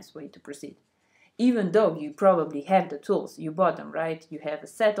also a nice way to proceed. Even though you probably have the tools, you bought them, right? You have a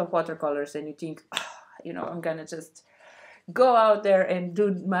set of watercolors and you think, I'm gonna just go out there and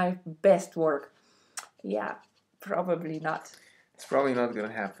do my best work. Yeah, probably not. It's probably not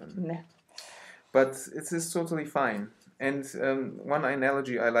gonna happen. No. But it is totally fine. And one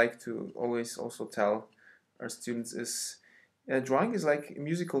analogy I like to always also tell our students is drawing is like a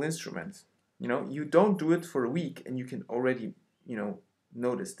musical instrument. You don't do it for a week and you can already,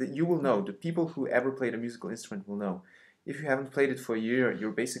 notice that you will know. The people who ever played a musical instrument will know. If you haven't played it for a year,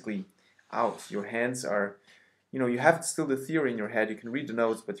 you're basically out. Your hands are, you have still the theory in your head. You can read the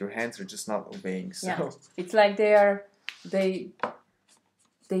notes, but your hands are just not obeying. So. Yeah. It's like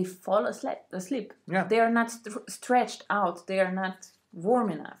they fall asleep. Yeah. They are not stretched out. They are not warm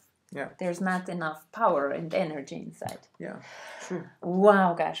enough. Yeah. There's not enough power and energy inside. Yeah, true.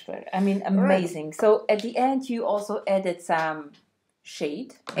 Wow, Gasper. I mean, amazing. Right. So at the end, you also added some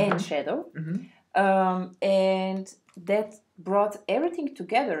shade and shadow. And that brought everything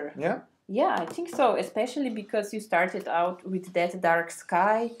together. Yeah. Yeah, I think so. Especially because you started out with that dark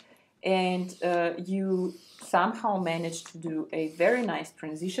sky, and you somehow managed to do a very nice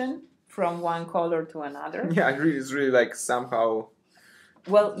transition from one color to another. Yeah, it's really like somehow.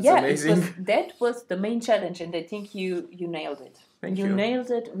 Well, that was the main challenge, and I think you nailed it. Thank you. You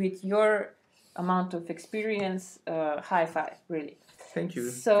nailed it with your amount of experience. High five, really. Thank you.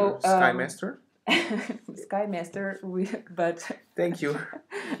 So, Sky Master. Sky Master, but. Thank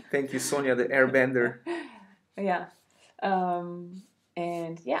you, Sonia, the airbender. Yeah.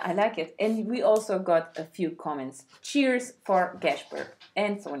 And yeah, I like it. And we also got a few comments. Cheers for Gasper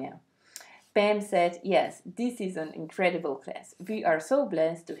and Sonia. Pam said, yes, this is an incredible class. We are so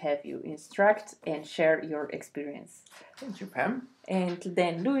blessed to have you instruct and share your experience. Thank you, Pam. And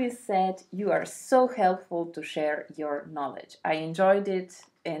then Louis said, you are so helpful to share your knowledge. I enjoyed it.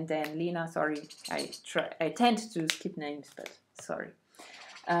 And then Lena, sorry, I tend to skip names, but sorry.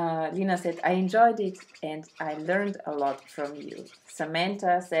 Lena said, I enjoyed it and I learned a lot from you.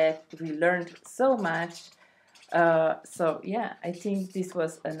 Samantha said, we learned so much. So yeah, I think this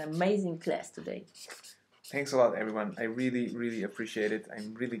was an amazing class today. Thanks a lot, everyone. I really, really appreciate it.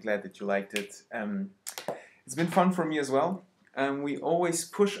 I'm really glad that you liked it. It's been fun for me as well. We always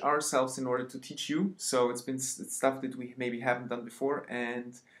push ourselves in order to teach you. So it's stuff that we maybe haven't done before,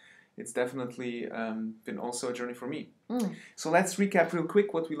 and it's definitely been also a journey for me. So let's recap real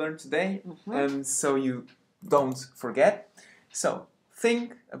quick what we learned today, so you don't forget. So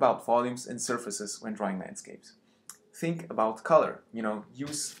think about volumes and surfaces when drawing landscapes. Think about color.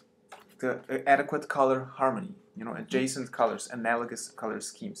 Use the adequate color harmony. Adjacent colors, analogous color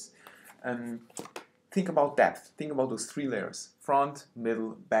schemes. think about depth. Think about those 3 layers: front,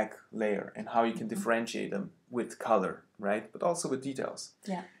 middle, back layer, and how you can differentiate them with color, right? But also with details.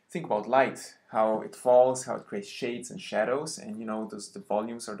 Yeah. Think about light, how it falls, how it creates shades and shadows, and you know, the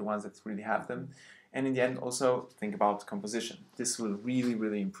volumes are the ones that really have them. And in the end, also think about composition. This will really,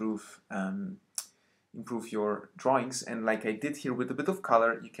 really improve your drawings. And like I did here with a bit of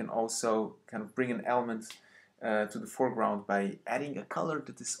color, you can also kind of bring an element to the foreground by adding a color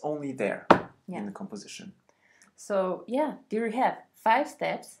that is only there in the composition. So yeah, there you have 5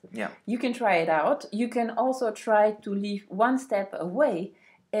 steps. Yeah. You can try it out. You can also try to leave 1 step away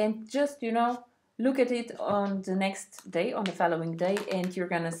and just, you know, look at it on the next day, on the following day, and you're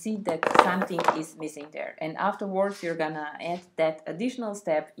gonna see that something is missing there. And afterwards, you're gonna add that additional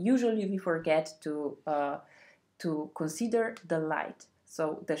step. Usually, we forget to consider the light,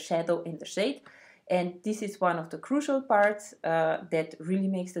 so the shadow and the shade. And this is one of the crucial parts that really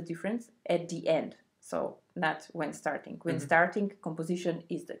makes the difference at the end. So not when starting. When starting, composition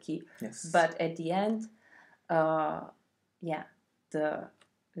is the key. Yes. But at the end, the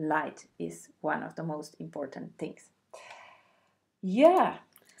light is one of the most important things. Yeah.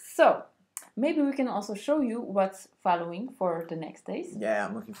 So maybe we can also show you what's following for the next days. Yeah,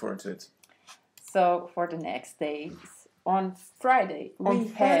 I'm looking forward to it. So for the next days, on Friday, we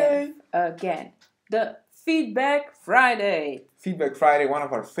have again the Feedback Friday. Feedback Friday, one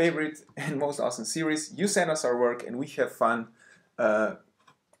of our favorite and most awesome series. You send us our work and we have fun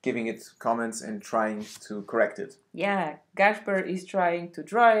giving it comments and trying to correct it. Yeah, Gasper is trying to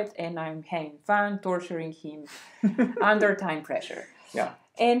draw it and I'm having fun torturing him under time pressure. Yeah.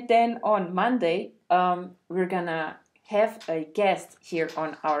 And then on Monday, we're gonna have a guest here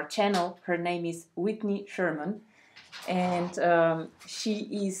on our channel. Her name is Whitney Sherman. And she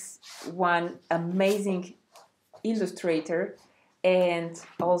is one amazing illustrator and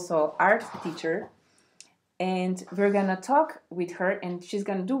also art teacher. And we're gonna talk with her, and she's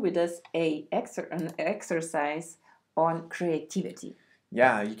gonna do with us an exercise on creativity.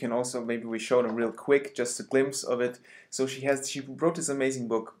 Yeah, you can also, maybe we show them real quick, just a glimpse of it. So she wrote this amazing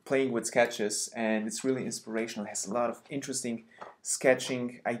book, Playing with Sketches, and it's really inspirational. It has a lot of interesting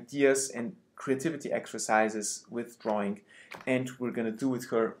sketching ideas and creativity exercises with drawing. And we're gonna do with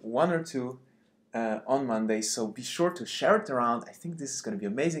her 1 or 2 on Monday. So be sure to share it around. I think this is gonna be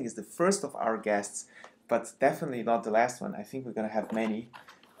amazing. It's the first of our guests, but definitely not the last one. I think we're gonna have many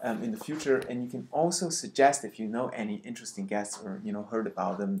in the future, and you can also suggest if you know any interesting guests or heard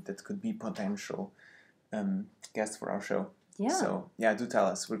about them that could be potential guests for our show. Yeah. So yeah, do tell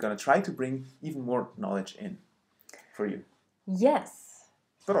us. We're gonna try to bring even more knowledge in for you. Yes.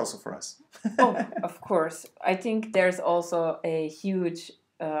 But also for us. Oh, of course. I think there's also a huge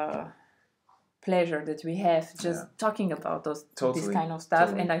pleasure that we have just talking about this kind of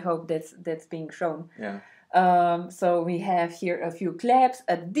stuff, and I hope that's being shown. Yeah. So we have here a few claps,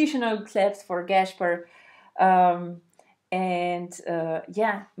 additional claps for Gasper.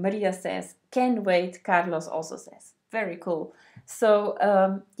 Maria says, can't wait. Carlos also says, very cool. So,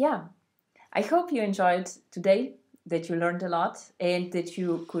 I hope you enjoyed today, that you learned a lot, and that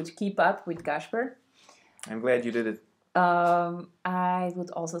you could keep up with Gasper. I'm glad you did it. I would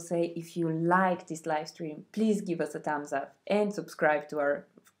also say, if you like this live stream, please give us a thumbs up and subscribe to our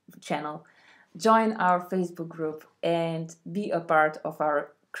channel. Join our Facebook group and be a part of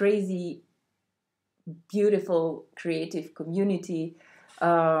our crazy, beautiful, creative community.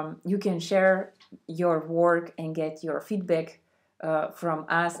 You can share your work and get your feedback from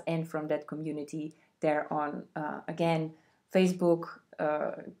us and from that community. There on, again, Facebook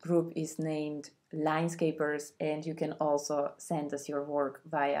group is named Linescapers, and you can also send us your work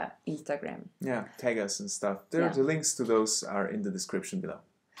via Instagram. Yeah, tag us and stuff. The links to those are in the description below.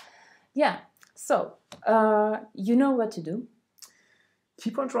 Yeah. So, you know what to do.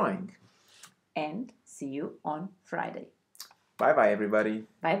 Keep on drawing. And see you on Friday. Bye-bye, everybody.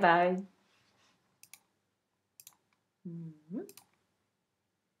 Bye-bye. Mm-hmm.